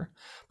each other.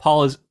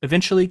 Paul is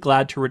eventually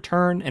glad to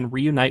return and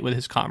reunite with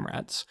his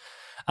comrades.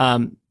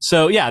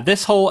 So yeah,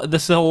 this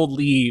whole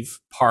leave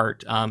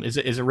part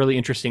is a really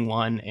interesting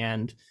one,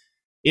 and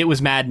it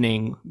was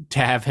maddening to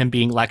have him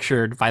being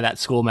lectured by that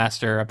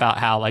schoolmaster about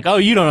how like, oh,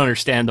 you don't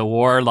understand the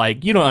war,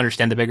 like you don't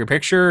understand the bigger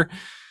picture,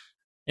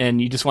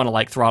 and you just want to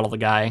like throttle the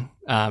guy.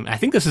 I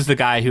think this is the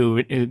guy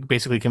who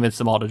basically convinced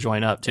them all to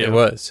join up too. It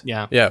was.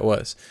 Yeah, it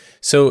was.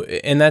 So,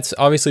 and that's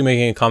obviously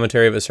making a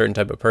commentary of a certain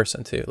type of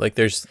person too. Like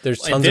there's tons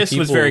of people. This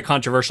was very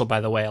controversial,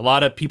 by the way. A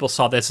lot of people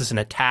saw this as an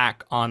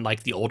attack on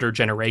like the older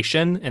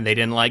generation, and they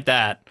didn't like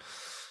that.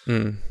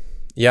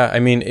 Yeah, I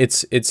mean,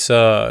 it's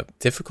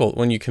difficult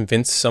when you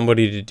convince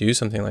somebody to do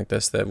something like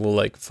this that will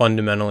like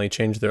fundamentally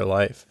change their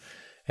life,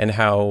 and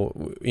how,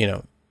 you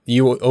know,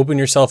 you open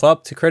yourself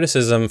up to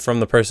criticism from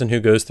the person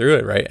who goes through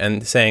it, right?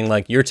 And saying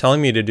like, you're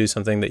telling me to do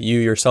something that you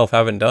yourself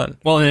haven't done.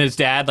 Well, and his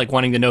dad like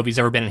wanting to know if he's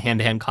ever been in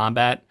hand-to-hand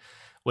combat,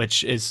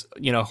 which is,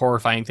 you know, a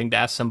horrifying thing to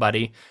ask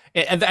somebody.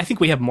 And I think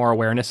we have more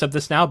awareness of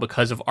this now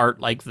because of art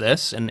like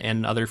this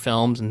and other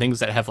films and things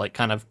that have like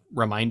kind of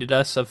reminded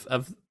us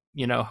of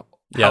you know,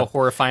 how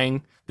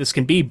horrifying this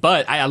can be.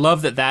 But I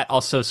love that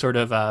also sort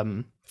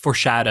of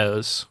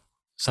foreshadows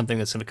something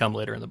that's going to come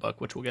later in the book,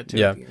 which we'll get to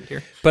at the end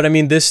here. But I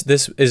mean, this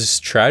is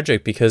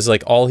tragic because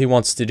like all he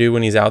wants to do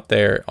when he's out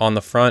there on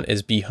the front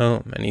is be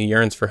home, and he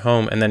yearns for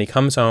home, and then he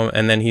comes home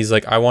and then he's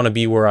like, I want to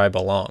be where I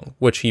belong,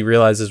 which he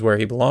realizes where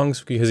he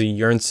belongs because he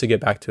yearns to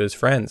get back to his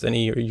friends, and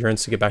he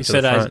yearns to get back to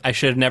the front. I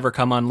should have never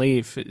come on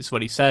leave is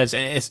what he says.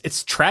 And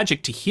it's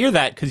tragic to hear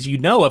that because, you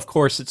know, of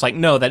course it's like,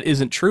 no, that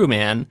isn't true,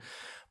 man.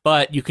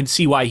 But you can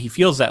see why he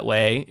feels that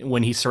way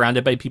when he's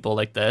surrounded by people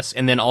like this.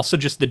 And then also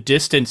just the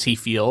distance he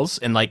feels.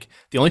 And like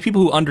the only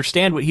people who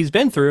understand what he's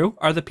been through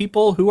are the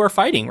people who are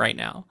fighting right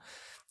now.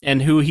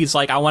 And who he's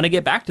like, I want to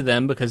get back to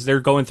them because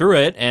they're going through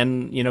it.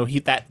 And, you know,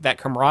 that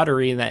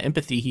camaraderie and that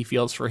empathy he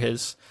feels for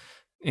his,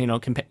 you know,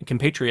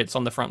 compatriots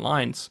on the front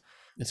lines.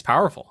 It's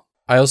powerful.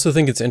 I also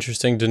think it's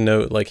interesting to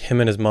note like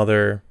him and his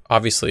mother,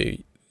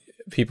 obviously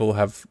people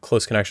have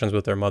close connections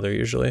with their mother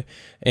usually,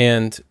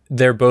 and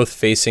they're both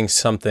facing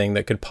something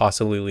that could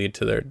possibly lead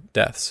to their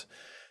deaths.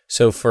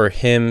 So for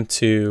him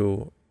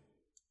to,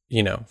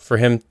 you know,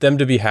 them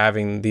to be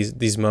having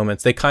these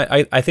moments,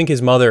 I think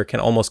his mother can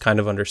almost kind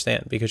of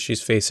understand because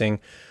she's facing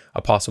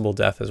a possible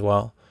death as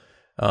well.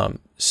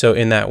 So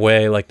in that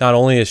way, like not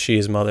only is she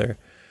his mother,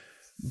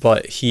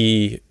 but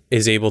he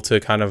is able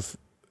to kind of,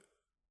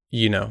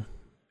 you know,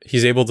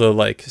 he's able to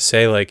like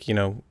say like, you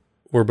know,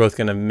 we're both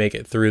going to make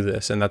it through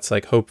this. And that's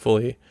like,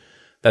 hopefully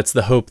that's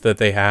the hope that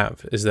they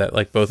have, is that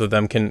like both of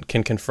them can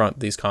confront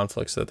these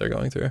conflicts that they're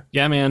going through.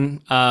 Yeah,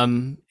 man.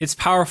 It's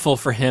powerful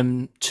for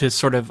him to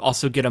sort of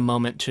also get a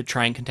moment to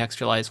try and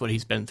contextualize what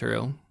he's been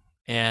through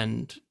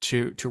and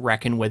to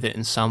reckon with it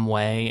in some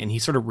way. And he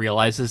sort of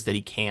realizes that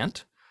he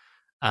can't.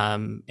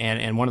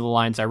 And one of the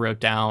lines I wrote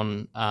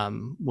down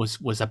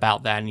was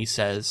about that. And he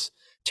says,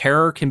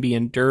 terror can be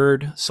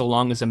endured so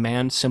long as a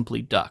man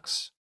simply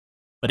ducks,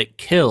 but it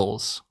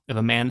kills if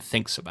a man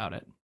thinks about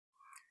it.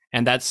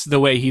 And that's the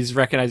way he's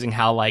recognizing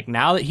how, like,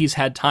 now that he's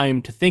had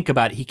time to think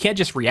about it, he can't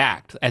just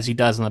react as he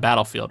does on the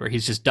battlefield, where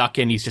he's just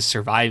ducking, he's just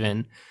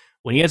surviving.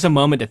 When he has a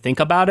moment to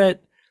think about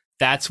it,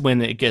 that's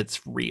when it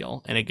gets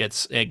real, and it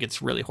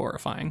gets really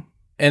horrifying.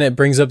 And it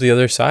brings up the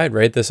other side,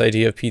 right? This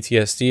idea of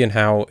PTSD and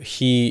how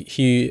he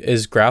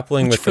is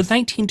grappling with... For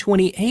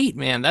 1928,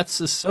 man, that's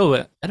just so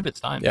ahead of its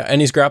time. Yeah,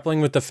 and he's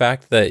grappling with the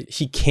fact that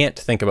he can't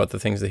think about the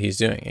things that he's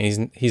doing.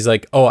 And he's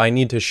like, oh, I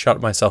need to shut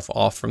myself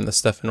off from this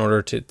stuff in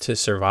order to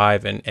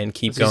survive and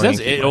keep going.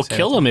 It'll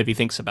kill him if he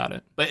thinks about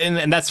it. But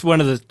and that's one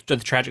of the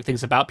tragic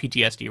things about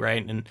PTSD,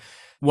 right? And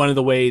one of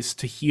the ways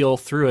to heal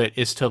through it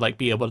is to, like,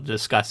 be able to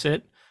discuss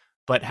it,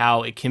 but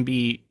how it can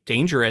be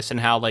dangerous, and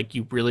how, like,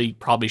 you really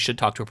probably should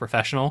talk to a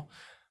professional,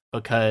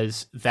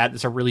 because that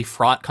is a really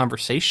fraught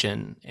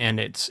conversation, and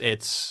it's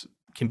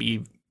can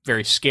be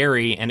very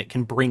scary, and it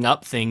can bring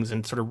up things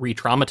and sort of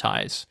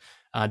re-traumatize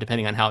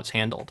depending on how it's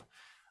handled.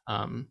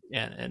 And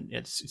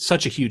it's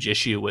such a huge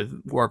issue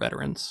with war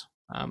veterans,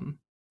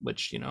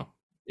 which,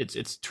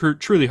 it's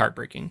truly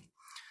heartbreaking.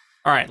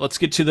 All right, let's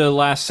get to the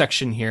last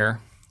section here.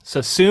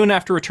 So soon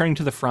after returning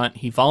to the front,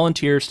 he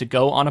volunteers to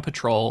go on a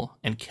patrol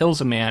and kills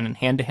a man in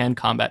hand-to-hand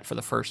combat for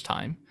the first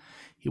time.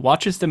 He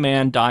watches the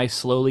man die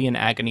slowly in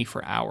agony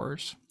for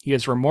hours. He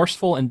is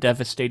remorseful and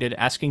devastated,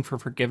 asking for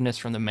forgiveness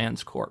from the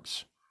man's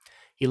corpse.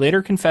 He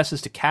later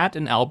confesses to Kat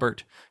and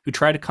Albert, who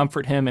try to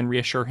comfort him and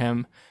reassure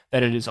him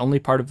that it is only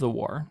part of the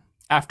war.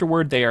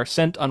 Afterward, they are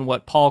sent on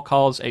what Paul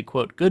calls a,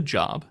 quote, good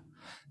job.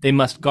 They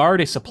must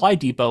guard a supply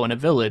depot in a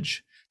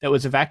village that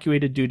was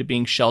evacuated due to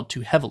being shelled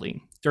too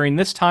heavily. During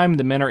this time,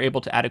 the men are able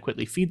to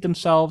adequately feed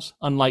themselves,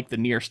 unlike the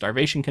near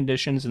starvation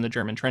conditions in the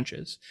German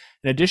trenches.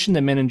 In addition,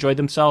 the men enjoy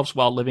themselves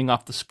while living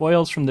off the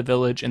spoils from the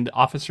village and the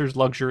officers'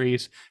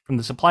 luxuries from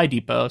the supply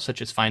depot,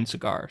 such as fine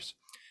cigars.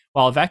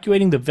 While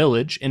evacuating the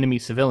village, enemy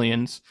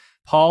civilians,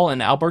 Paul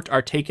and Albert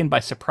are taken by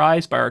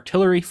surprise by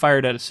artillery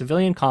fired at a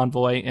civilian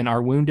convoy and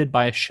are wounded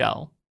by a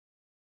shell.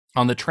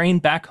 On the train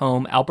back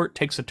home, Albert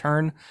takes a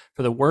turn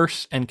for the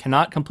worse and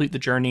cannot complete the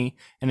journey,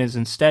 and is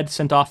instead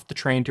sent off the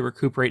train to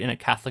recuperate in a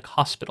Catholic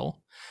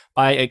hospital.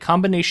 By a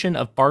combination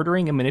of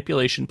bartering and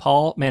manipulation,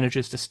 Paul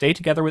manages to stay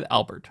together with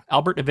Albert.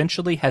 Albert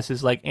eventually has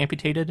his leg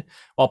amputated,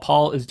 while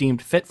Paul is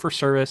deemed fit for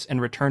service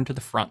and returned to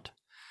the front.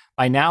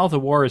 By now, the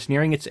war is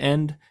nearing its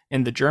end,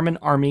 and the German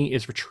army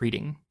is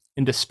retreating.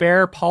 In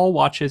despair, Paul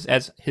watches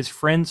as his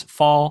friends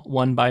fall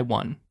one by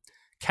one.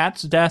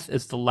 Kat's death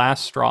is the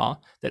last straw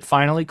that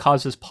finally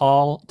causes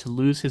Paul to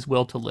lose his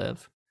will to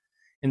live.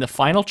 In the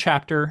final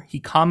chapter, he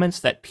comments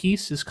that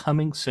peace is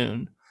coming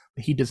soon,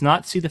 but he does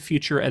not see the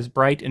future as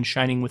bright and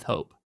shining with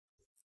hope.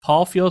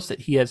 Paul feels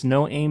that he has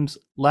no aims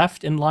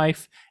left in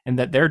life, and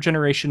that their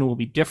generation will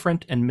be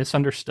different and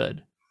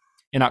misunderstood.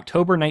 In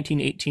October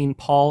 1918,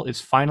 Paul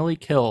is finally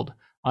killed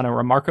on a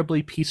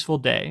remarkably peaceful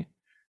day.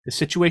 The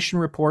situation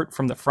report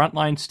from the front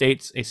line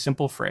states a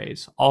simple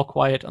phrase, all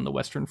quiet on the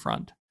Western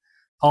Front.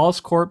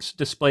 Paul's corpse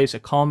displays a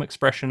calm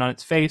expression on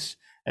its face,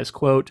 as,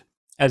 quote,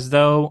 as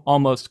though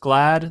almost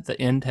glad the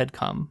end had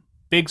come.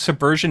 Big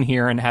subversion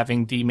here in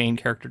having the main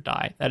character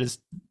die. That is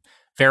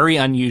very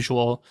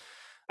unusual.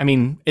 I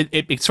mean,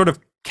 it sort of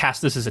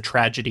casts this as a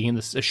tragedy in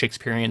this a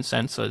Shakespearean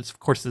sense. So of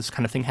course, this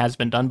kind of thing has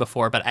been done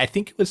before, but I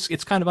think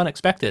it's kind of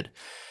unexpected,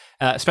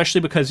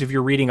 especially because if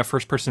you're reading a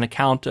first-person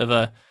account of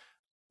a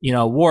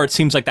war, it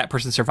seems like that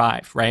person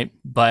survived, right?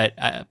 But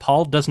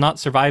Paul does not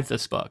survive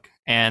this book,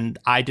 and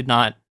I did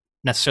not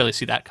necessarily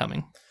see that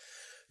coming.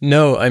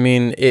 No, I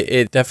mean,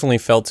 it definitely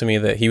felt to me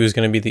that he was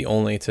going to be the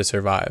only to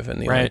survive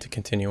and the only to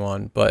continue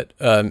on. But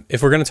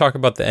if we're going to talk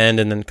about the end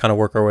and then kind of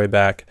work our way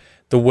back,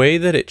 the way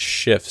that it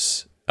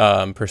shifts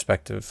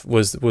perspective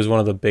was one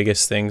of the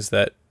biggest things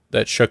that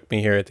shook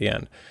me here at the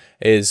end.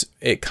 Is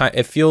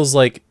it feels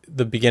like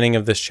the beginning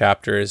of this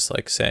chapter is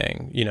like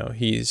saying,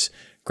 he's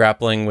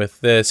grappling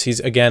with this.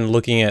 He's again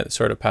looking at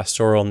sort of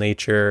pastoral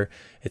nature.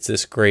 It's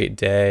this great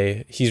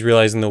day. He's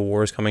realizing the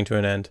war is coming to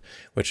an end,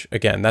 which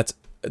again, that's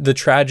the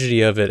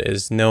tragedy of it,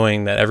 is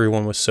knowing that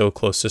everyone was so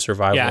close to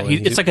survival. Yeah,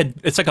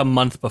 it's like a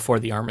month before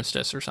the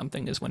armistice or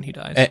something is when he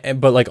dies.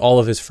 But like all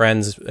of his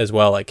friends as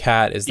well, like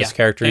Kat is this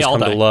character he's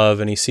come to love,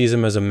 and he sees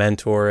him as a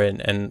mentor,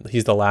 and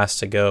he's the last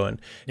to go, and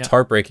it's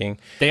heartbreaking.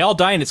 They all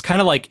die, and it's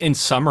kind of like in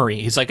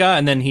summary. He's like,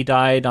 and then he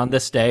died on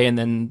this day, and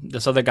then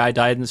this other guy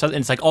died, and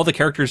it's like all the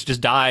characters just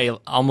die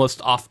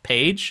almost off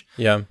page.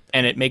 Yeah,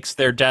 and it makes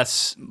their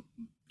deaths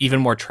even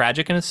more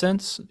tragic in a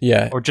sense,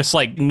 or just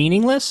like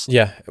meaningless.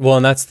 Yeah, well,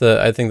 and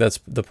I think that's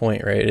the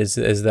point, right? Is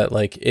that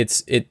like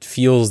it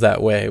feels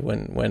that way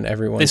when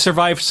everyone they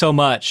survive so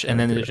much, and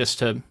then they just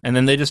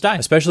die.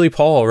 Especially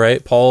Paul,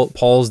 right?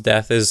 Paul's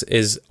death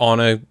is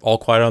on a all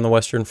quiet on the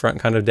Western Front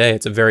kind of day.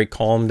 It's a very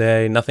calm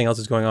day. Nothing else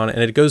is going on,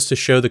 and it goes to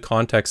show the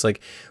context. Like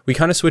we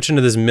kind of switch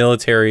into this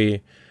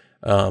military,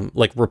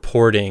 like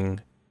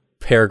reporting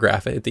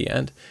paragraph at the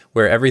end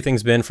where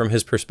everything's been from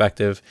his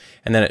perspective,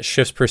 and then it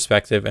shifts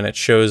perspective and it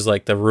shows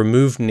like the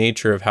removed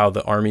nature of how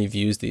the army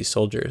views these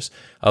soldiers,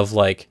 of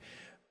like,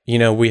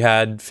 we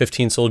had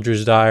 15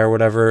 soldiers die or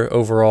whatever,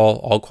 overall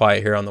all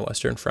quiet here on the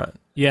Western Front.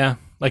 Yeah,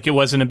 like it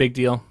wasn't a big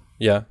deal.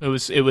 Yeah. It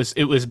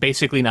was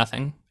basically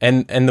nothing.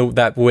 And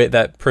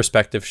that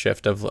perspective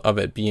shift of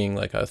it being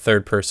like a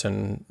third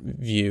person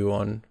view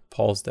on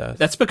Paul's death.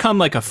 That's become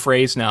like a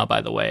phrase now, by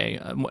the way,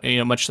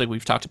 much like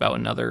we've talked about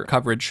in other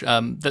coverage.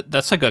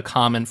 That's like a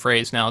common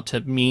phrase now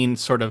to mean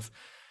sort of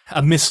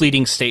a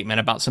misleading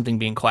statement about something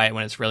being quiet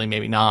when it's really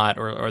maybe not,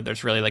 or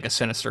there's really like a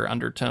sinister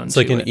undertone. It's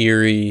like an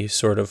eerie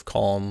sort of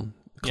calm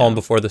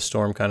before the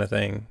storm kind of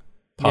thing,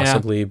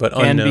 possibly, but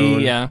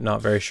unknown,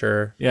 not very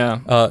sure.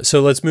 Yeah.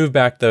 So let's move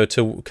back though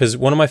because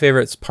one of my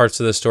favorite parts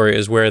of the story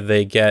is where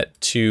they get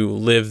to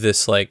live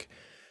this like,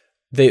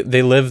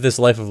 They live this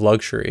life of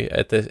luxury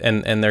at this,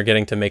 and they're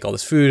getting to make all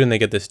this food, and they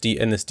get this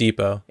in this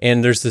depot.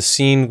 And there's this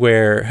scene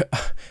where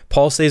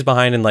Paul stays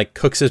behind and like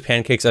cooks his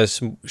pancakes as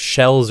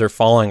shells are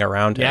falling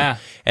around him. Yeah.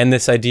 And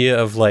this idea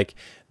of like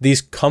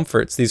these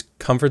comforts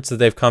that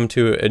they've come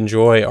to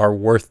enjoy are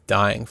worth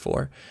dying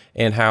for,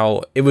 and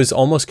how it was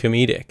almost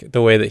comedic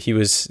the way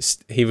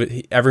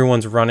that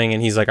everyone's running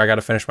and he's like, I got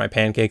to finish my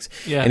pancakes.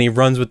 Yeah. And he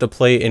runs with the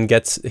plate and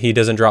he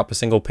doesn't drop a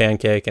single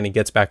pancake, and he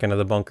gets back into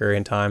the bunker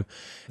in time.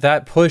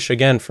 That push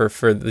again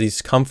for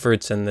these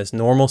comforts and this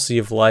normalcy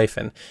of life,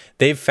 and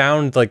they've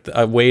found like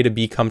a way to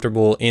be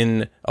comfortable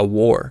in a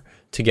war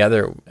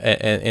together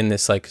in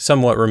this like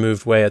somewhat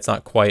removed way. It's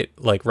not quite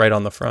like right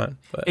on the front,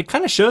 but it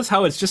kind of shows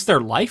how it's just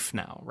their life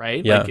now,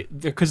 right? Yeah. Like,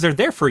 because they're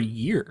there for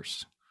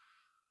years,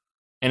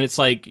 and it's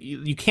like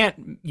you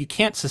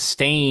can't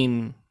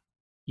sustain,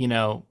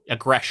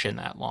 aggression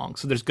that long.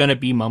 So there's going to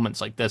be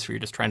moments like this where you're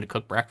just trying to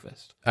cook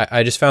breakfast.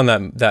 I just found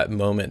that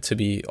moment to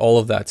be all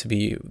of that, to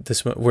be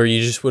this where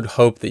you just would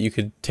hope that you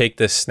could take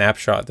this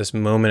snapshot, this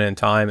moment in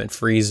time, and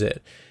freeze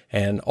it.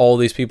 And all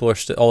these people are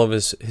still, all of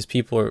his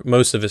people, or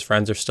most of his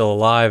friends are still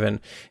alive. And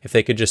if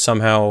they could just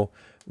somehow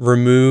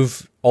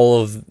remove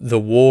all of the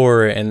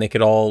war, and they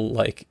could all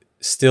like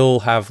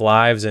still have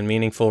lives and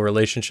meaningful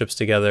relationships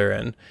together,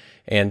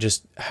 and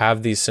just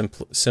have these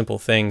simple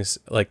things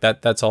like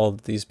that. That's all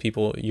these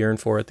people yearn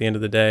for at the end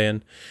of the day.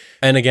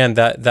 And again,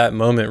 that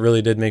moment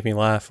really did make me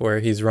laugh, where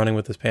he's running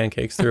with his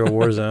pancakes through a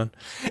war zone.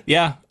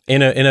 Yeah.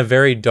 In a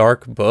very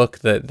dark book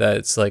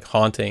that's like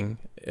haunting.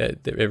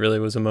 It really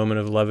was a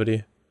moment of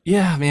levity.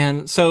 Yeah,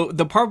 man. So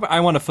the part I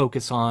want to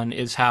focus on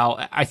is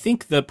how I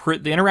think the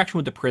interaction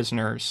with the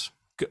prisoners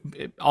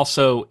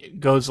also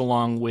goes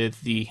along with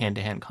the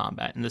hand-to-hand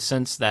combat, in the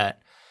sense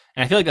that,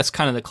 and I feel like that's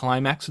kind of the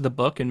climax of the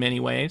book in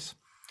many ways.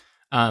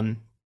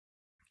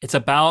 It's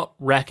about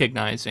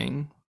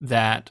recognizing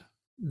that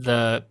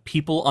the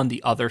people on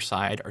the other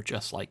side are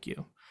just like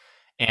you,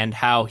 and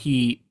how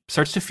he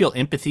starts to feel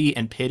empathy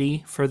and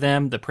pity for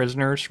them, the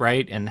prisoners,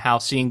 right? And how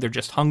seeing they're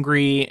just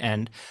hungry,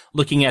 and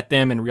looking at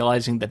them and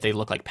realizing that they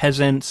look like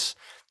peasants,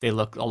 they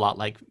look a lot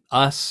like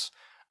us.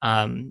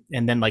 And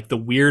then like the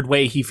weird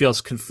way he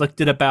feels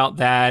conflicted about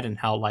that, and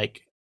how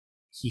like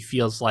he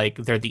feels like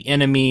they're the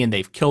enemy and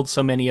they've killed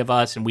so many of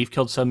us and we've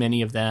killed so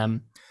many of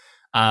them.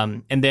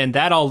 And then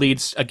that all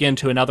leads again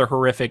to another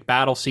horrific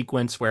battle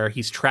sequence where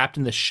he's trapped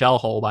in this shell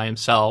hole by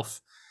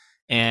himself,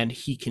 and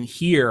he can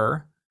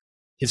hear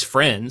his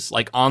friends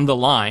like on the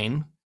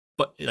line,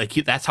 but like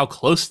that's how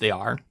close they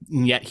are,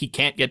 and yet he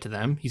can't get to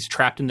them. He's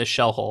trapped in this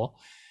shell hole,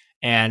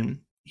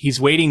 and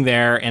he's waiting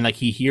there, and like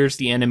he hears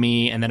the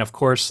enemy, and then of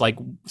course like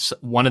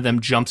one of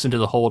them jumps into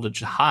the hole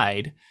to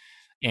hide,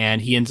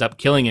 and he ends up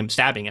killing him,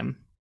 stabbing him,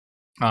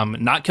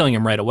 not killing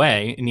him right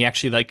away. And he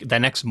actually, like the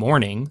next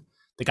morning,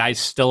 the guy's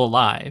still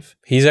alive.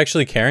 He's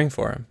actually caring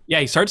for him. Yeah,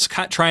 he starts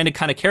trying to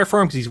kind of care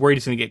for him because he's worried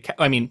he's going to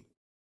get.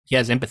 He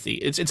has empathy.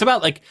 It's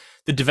about like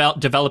the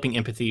developing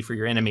empathy for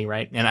your enemy,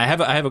 right? And I have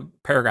a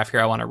paragraph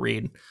here I want to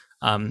read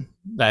that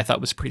I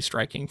thought was pretty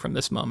striking from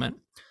this moment.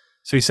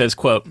 So he says,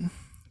 quote,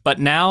 "But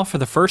now for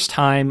the first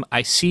time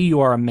I see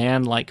you are a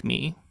man like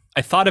me.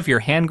 I thought of your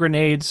hand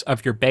grenades,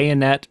 of your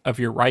bayonet, of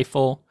your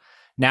rifle.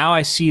 Now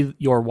I see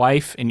your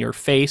wife and your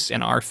face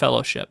and our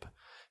fellowship.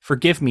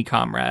 Forgive me,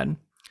 comrade.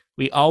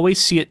 We always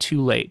see it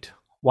too late.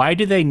 Why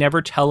do they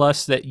never tell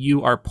us that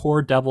you are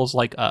poor devils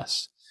like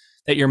us?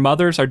 That your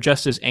mothers are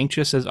just as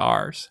anxious as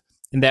ours,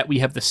 and that we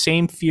have the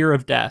same fear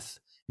of death,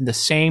 and the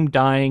same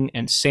dying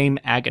and same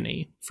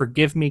agony.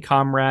 Forgive me,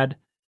 comrade.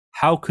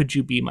 How could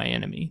you be my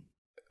enemy?"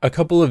 A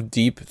couple of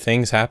deep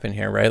things happen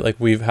here, right? Like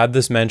we've had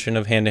this mention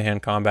of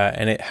hand-to-hand combat,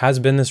 and it has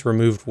been this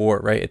removed war,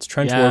 right? It's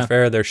trench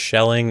warfare. They're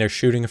shelling, they're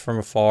shooting from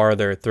afar,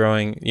 they're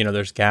throwing,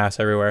 there's gas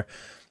everywhere.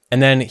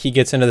 And then he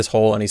gets into this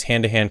hole and he's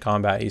hand-to-hand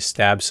combat. He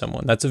stabs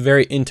someone. That's a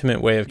very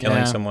intimate way of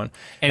killing someone.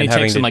 And it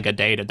takes him like a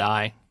day to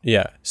die.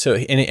 Yeah. So,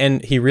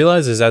 and he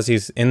realizes as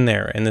he's in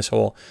there, in this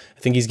hole, I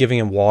think he's giving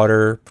him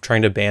water,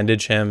 trying to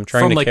bandage him,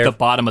 trying from to like the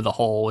bottom of the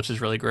hole, which is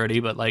really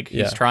grody, but like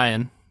he's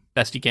trying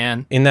best he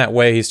can. In that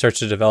way, he starts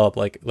to develop,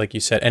 like you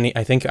said. And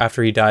I think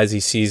after he dies, he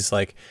sees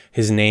like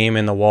his name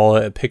in the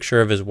wallet, a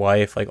picture of his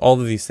wife, like all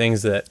of these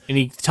things that. And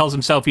he tells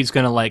himself he's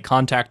going to like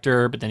contact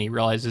her, but then he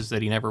realizes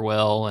that he never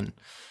will. And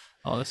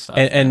all this stuff.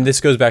 And this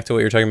goes back to what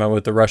you're talking about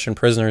with the Russian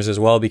prisoners as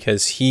well,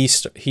 because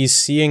he's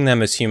seeing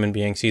them as human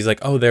beings. He's like,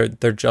 oh, they're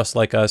just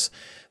like us.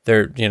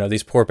 They're, you know,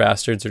 these poor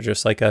bastards are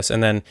just like us.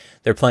 And then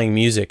they're playing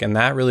music, and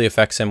that really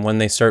affects him when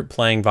they start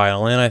playing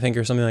violin, I think,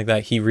 or something like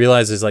that. He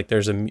realizes like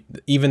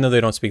even though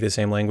they don't speak the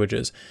same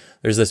languages,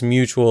 there's this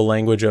mutual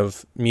language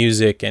of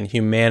music and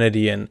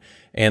humanity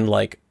and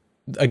like,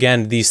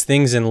 again, these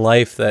things in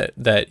life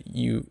that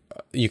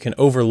you can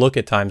overlook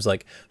at times,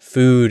 like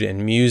food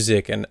and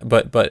music,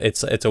 but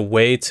it's a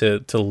way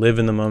to live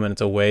in the moment.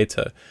 It's a way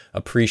to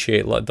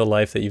appreciate the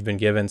life that you've been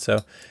given.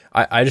 So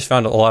I just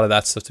found a lot of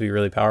that stuff to be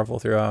really powerful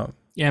throughout.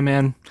 Yeah,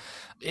 man.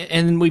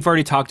 And we've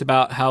already talked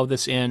about how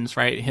this ends,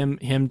 right?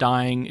 Him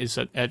dying is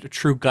a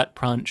true gut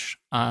punch.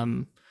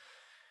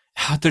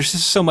 There's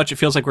just so much. It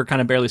feels like we're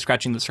kind of barely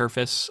scratching the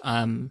surface.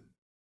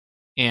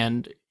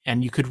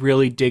 And you could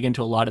really dig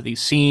into a lot of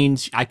these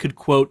scenes. I could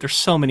quote. There's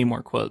so many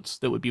more quotes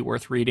that would be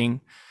worth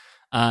reading.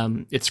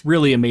 It's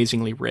really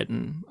amazingly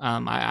written.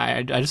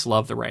 I just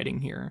love the writing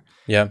here.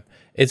 Yeah,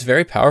 it's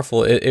very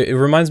powerful. It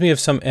reminds me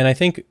of and I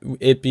think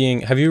it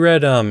being. Have you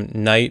read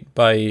Night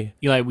by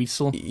Elie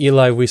Wiesel?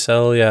 Elie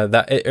Wiesel, yeah.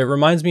 That it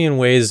reminds me in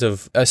ways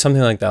of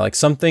something like that, like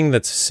something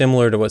that's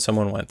similar to what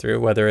someone went through,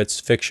 whether it's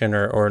fiction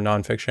or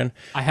nonfiction.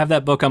 I have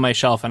that book on my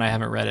shelf and I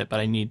haven't read it, but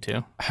I need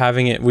to.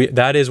 Having it,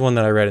 that is one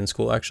that I read in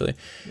school actually.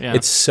 Yeah.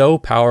 It's so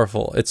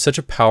powerful. It's such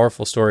a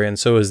powerful story, and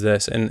so is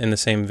this. In the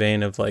same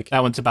vein of like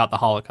that one's about the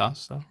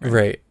Holocaust, though.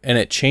 Right, and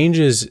it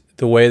changes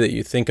the way that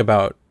you think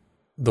about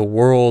the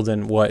world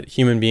and what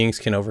human beings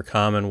can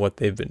overcome and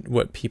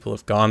what people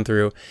have gone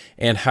through,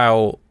 and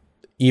how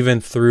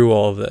even through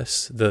all of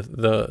this,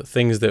 the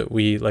things that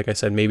we, like I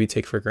said, maybe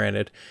take for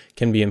granted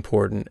can be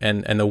important,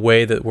 and the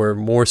way that we're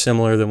more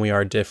similar than we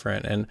are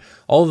different, and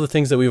all of the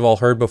things that we've all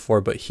heard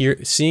before, but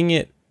seeing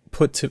it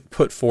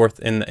put forth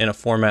in a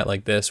format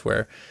like this,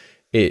 where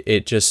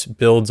it just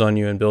builds on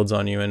you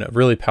in a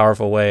really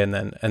powerful way, and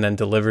then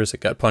delivers a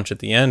gut punch at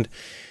the end.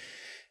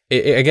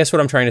 I guess what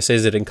I'm trying to say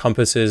is it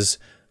encompasses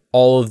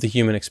all of the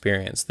human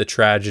experience, the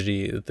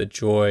tragedy, the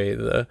joy,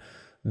 the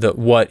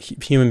what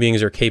human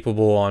beings are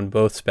capable on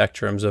both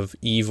spectrums of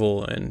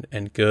evil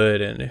and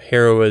good, and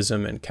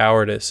heroism and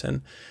cowardice.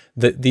 And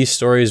these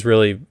stories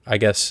really, I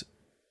guess,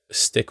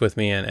 stick with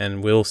me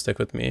and will stick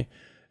with me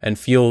and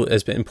feel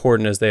as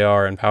important as they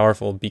are and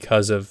powerful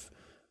because of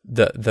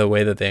the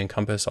way that they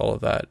encompass all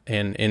of that,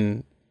 and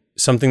in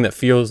something that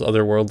feels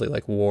otherworldly,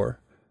 like war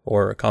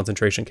or a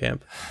concentration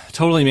camp.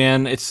 Totally,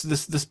 man. It's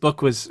this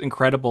book was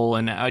incredible,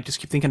 and I just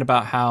keep thinking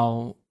about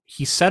how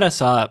he set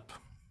us up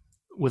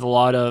with a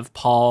lot of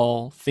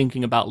Paul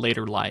thinking about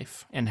later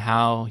life, and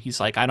how he's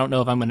like, I don't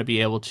know if I'm going to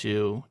be able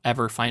to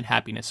ever find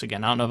happiness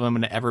again. I don't know if I'm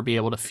going to ever be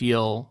able to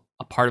feel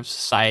a part of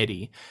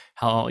society,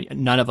 how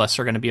none of us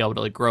are going to be able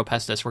to like grow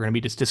past this. We're going to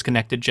be this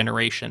disconnected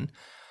generation.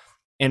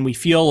 And we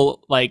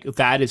feel like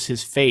that is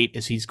his fate,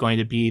 is he's going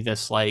to be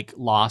this like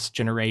lost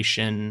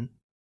generation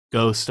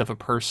ghost of a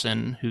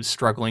person who's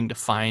struggling to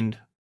find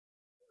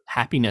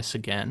happiness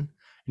again.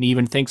 And he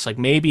even thinks like,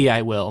 maybe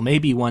I will,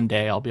 maybe one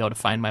day I'll be able to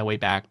find my way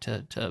back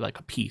to like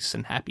a peace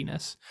and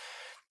happiness.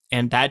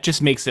 And that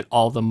just makes it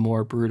all the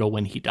more brutal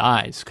when he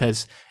dies,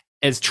 because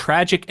as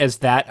tragic as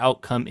that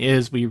outcome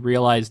is, we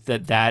realize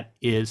that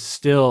is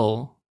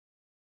still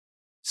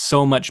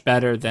so much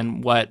better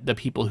than what the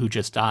people who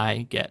just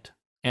die get.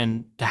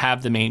 And to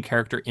have the main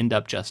character end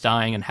up just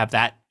dying and have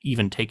that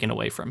even taken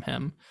away from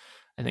him,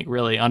 I think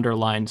really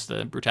underlines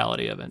the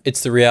brutality of it.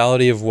 It's the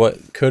reality of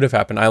what could have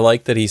happened. I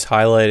like that he's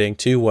highlighting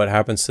too what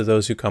happens to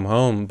those who come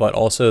home, but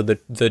also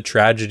the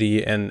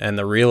tragedy and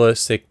the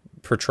realistic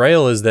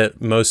portrayal is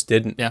that most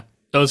didn't. Yeah,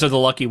 those are the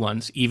lucky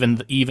ones,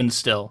 even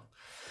still.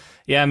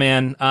 Yeah,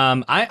 man.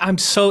 I'm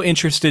so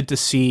interested to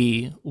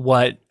see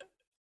what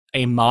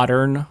a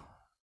modern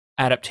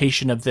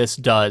adaptation of this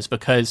does,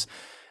 because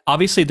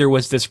obviously there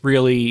was this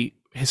really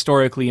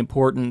historically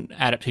important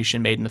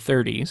adaptation made in the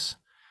 30s.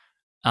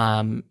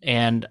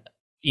 And,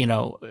 you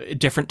know, a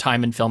different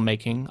time in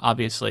filmmaking,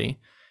 obviously.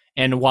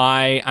 And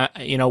why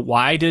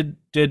did,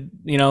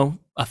 you know,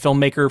 a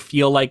filmmaker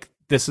feel like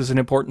this is an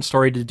important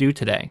story to do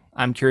today?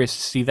 I'm curious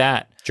to see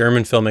that.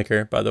 German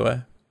filmmaker, by the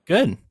way.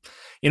 Good.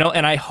 You know,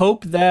 and I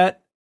hope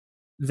that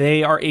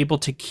they are able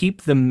to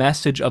keep the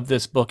message of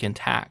this book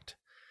intact.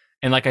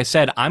 And like I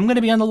said, I'm going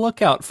to be on the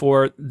lookout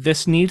for,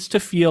 this needs to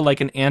feel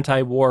like an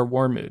anti-war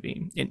war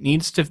movie. It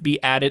needs to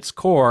be at its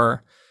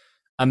core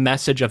a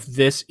message of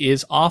this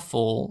is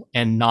awful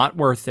and not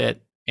worth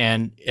it,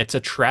 and it's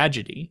a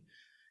tragedy.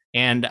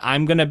 And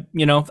I'm gonna,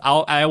 you know,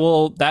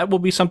 that will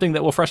be something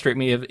that will frustrate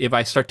me if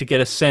I start to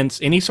get a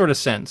sense, any sort of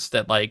sense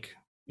that, like,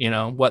 you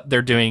know, what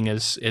they're doing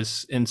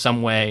is in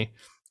some way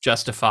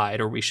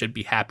justified, or we should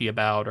be happy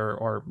about,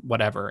 or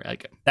whatever.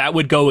 Like, that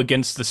would go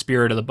against the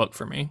spirit of the book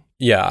for me.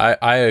 Yeah,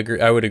 I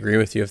agree. I would agree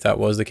with you if that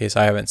was the case.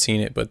 I haven't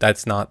seen it, but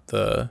that's not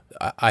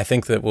I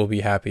think that we'll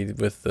be happy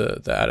with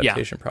the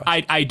adaptation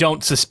process. I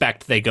don't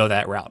suspect they go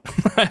that route.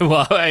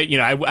 Well,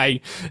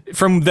 I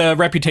from the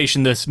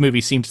reputation this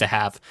movie seems to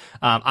have,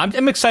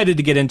 I'm excited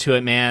to get into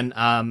it, man.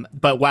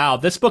 But wow,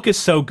 this book is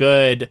so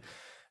good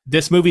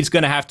this movie's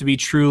going to have to be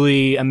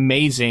truly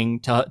amazing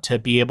to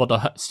be able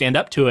to stand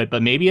up to it,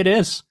 but maybe it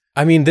is.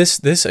 I mean,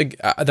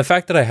 the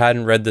fact that I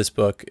hadn't read this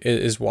book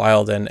is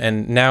wild,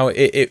 and now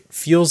it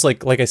feels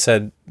like I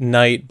said,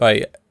 Night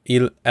by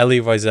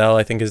Elie Wiesel,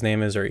 I think his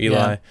name is, or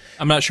Eli. Yeah.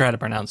 I'm not sure how to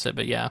pronounce it,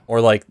 but yeah. Or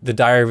like The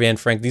Diary of Anne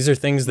Frank. These are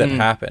things that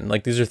happen.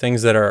 Like, these are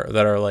things that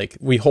are like,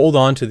 we hold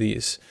on to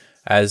these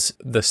as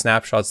the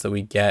snapshots that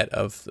we get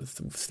of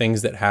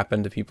things that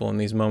happen to people in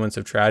these moments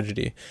of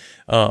tragedy.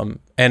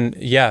 And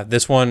yeah,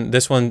 this one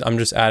I'm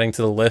just adding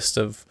to the list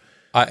of,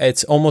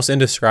 it's almost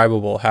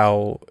indescribable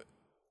how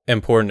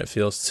important it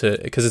feels to,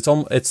 because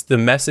it's the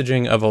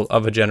messaging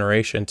of a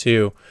generation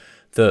too.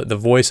 The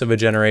voice of a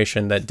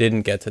generation that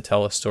didn't get to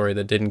tell a story,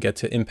 that didn't get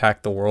to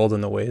impact the world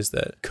in the ways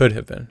that could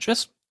have been.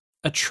 Just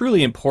a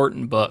truly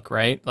important book,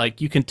 right?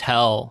 Like, you can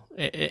tell,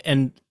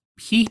 and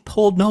he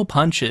pulled no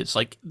punches.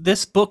 Like,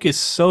 this book is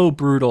so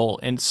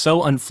brutal and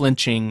so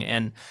unflinching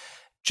and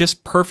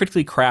just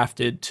perfectly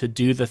crafted to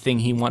do the thing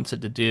he wants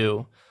it to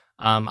do.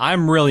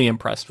 I'm really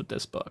impressed with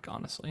this book,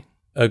 honestly.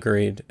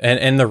 Agreed.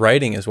 And the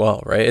writing as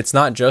well, right? It's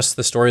not just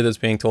the story that's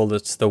being told,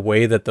 it's the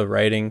way that the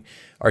writing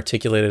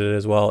articulated it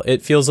as well.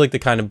 It feels like the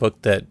kind of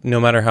book that no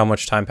matter how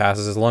much time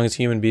passes, as long as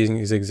human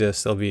beings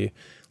exist, they'll be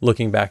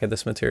looking back at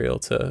this material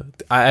to,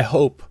 I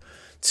hope,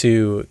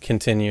 to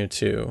continue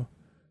to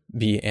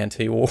be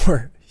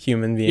anti-war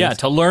human beings. Yeah,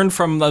 to learn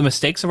from the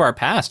mistakes of our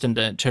past and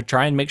to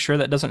try and make sure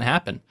that doesn't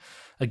happen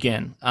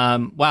again.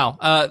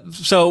 Wow.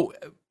 So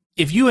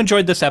if you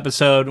enjoyed this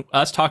episode,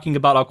 us talking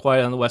about All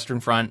Quiet on the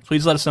Western Front,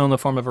 please let us know in the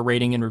form of a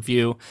rating and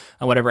review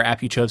on whatever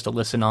app you chose to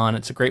listen on.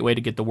 It's a great way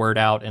to get the word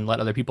out and let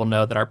other people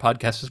know that our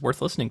podcast is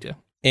worth listening to.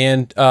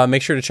 And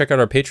make sure to check out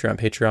our Patreon,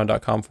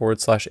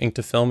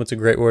 patreon.com/ink2film. It's a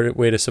great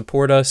way to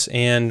support us,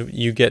 and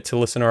you get to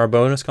listen to our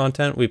bonus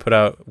content. We put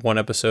out one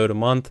episode a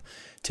month,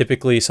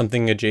 typically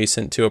something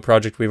adjacent to a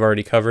project we've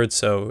already covered.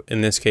 So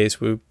in this case,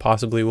 we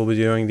possibly will be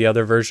doing the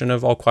other version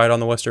of All Quiet on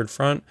the Western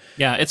Front.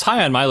 Yeah, it's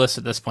high on my list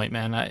at this point,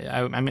 man.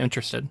 I'm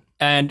interested.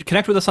 And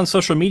connect with us on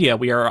social media.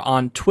 We are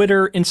on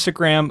Twitter,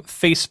 Instagram,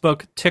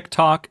 Facebook,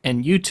 TikTok,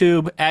 and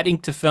YouTube at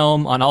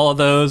Ink2Film on all of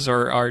those,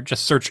 or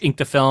just search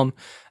Ink2Film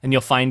and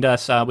you'll find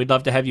us. We'd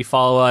love to have you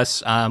follow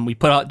us. We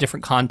put out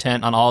different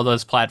content on all of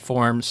those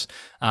platforms,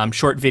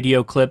 short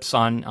video clips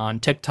on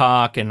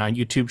TikTok and on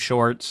YouTube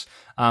Shorts.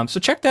 So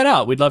check that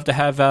out. We'd love to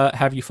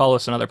have you follow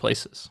us in other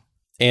places.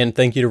 And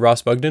thank you to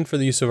Ross Bugden for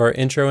the use of our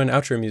intro and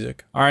outro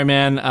music. All right,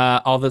 man.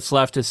 All that's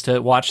left is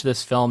to watch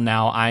this film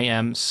now. I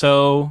am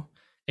so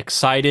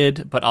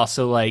excited, but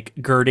also like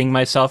girding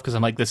myself because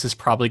I'm like, this is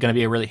probably going to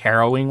be a really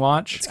harrowing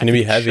watch. It's going to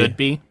be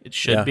heavy. It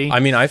should be. I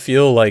mean, I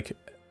feel like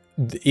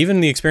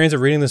even the experience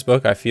of reading this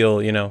book, I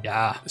feel,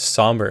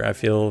 somber. I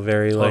feel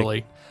very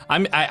totally.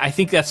 I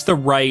think that's the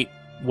right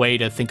way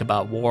to think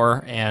about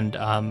war. And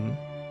I'm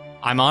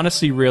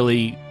honestly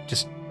really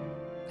just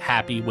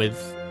happy with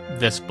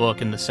this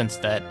book in the sense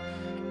that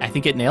I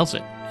think it nails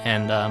it.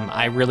 And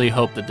I really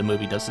hope that the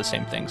movie does the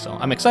same thing. So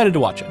I'm excited to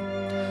watch it.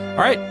 All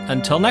right,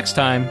 until next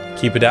time,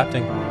 keep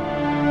adapting.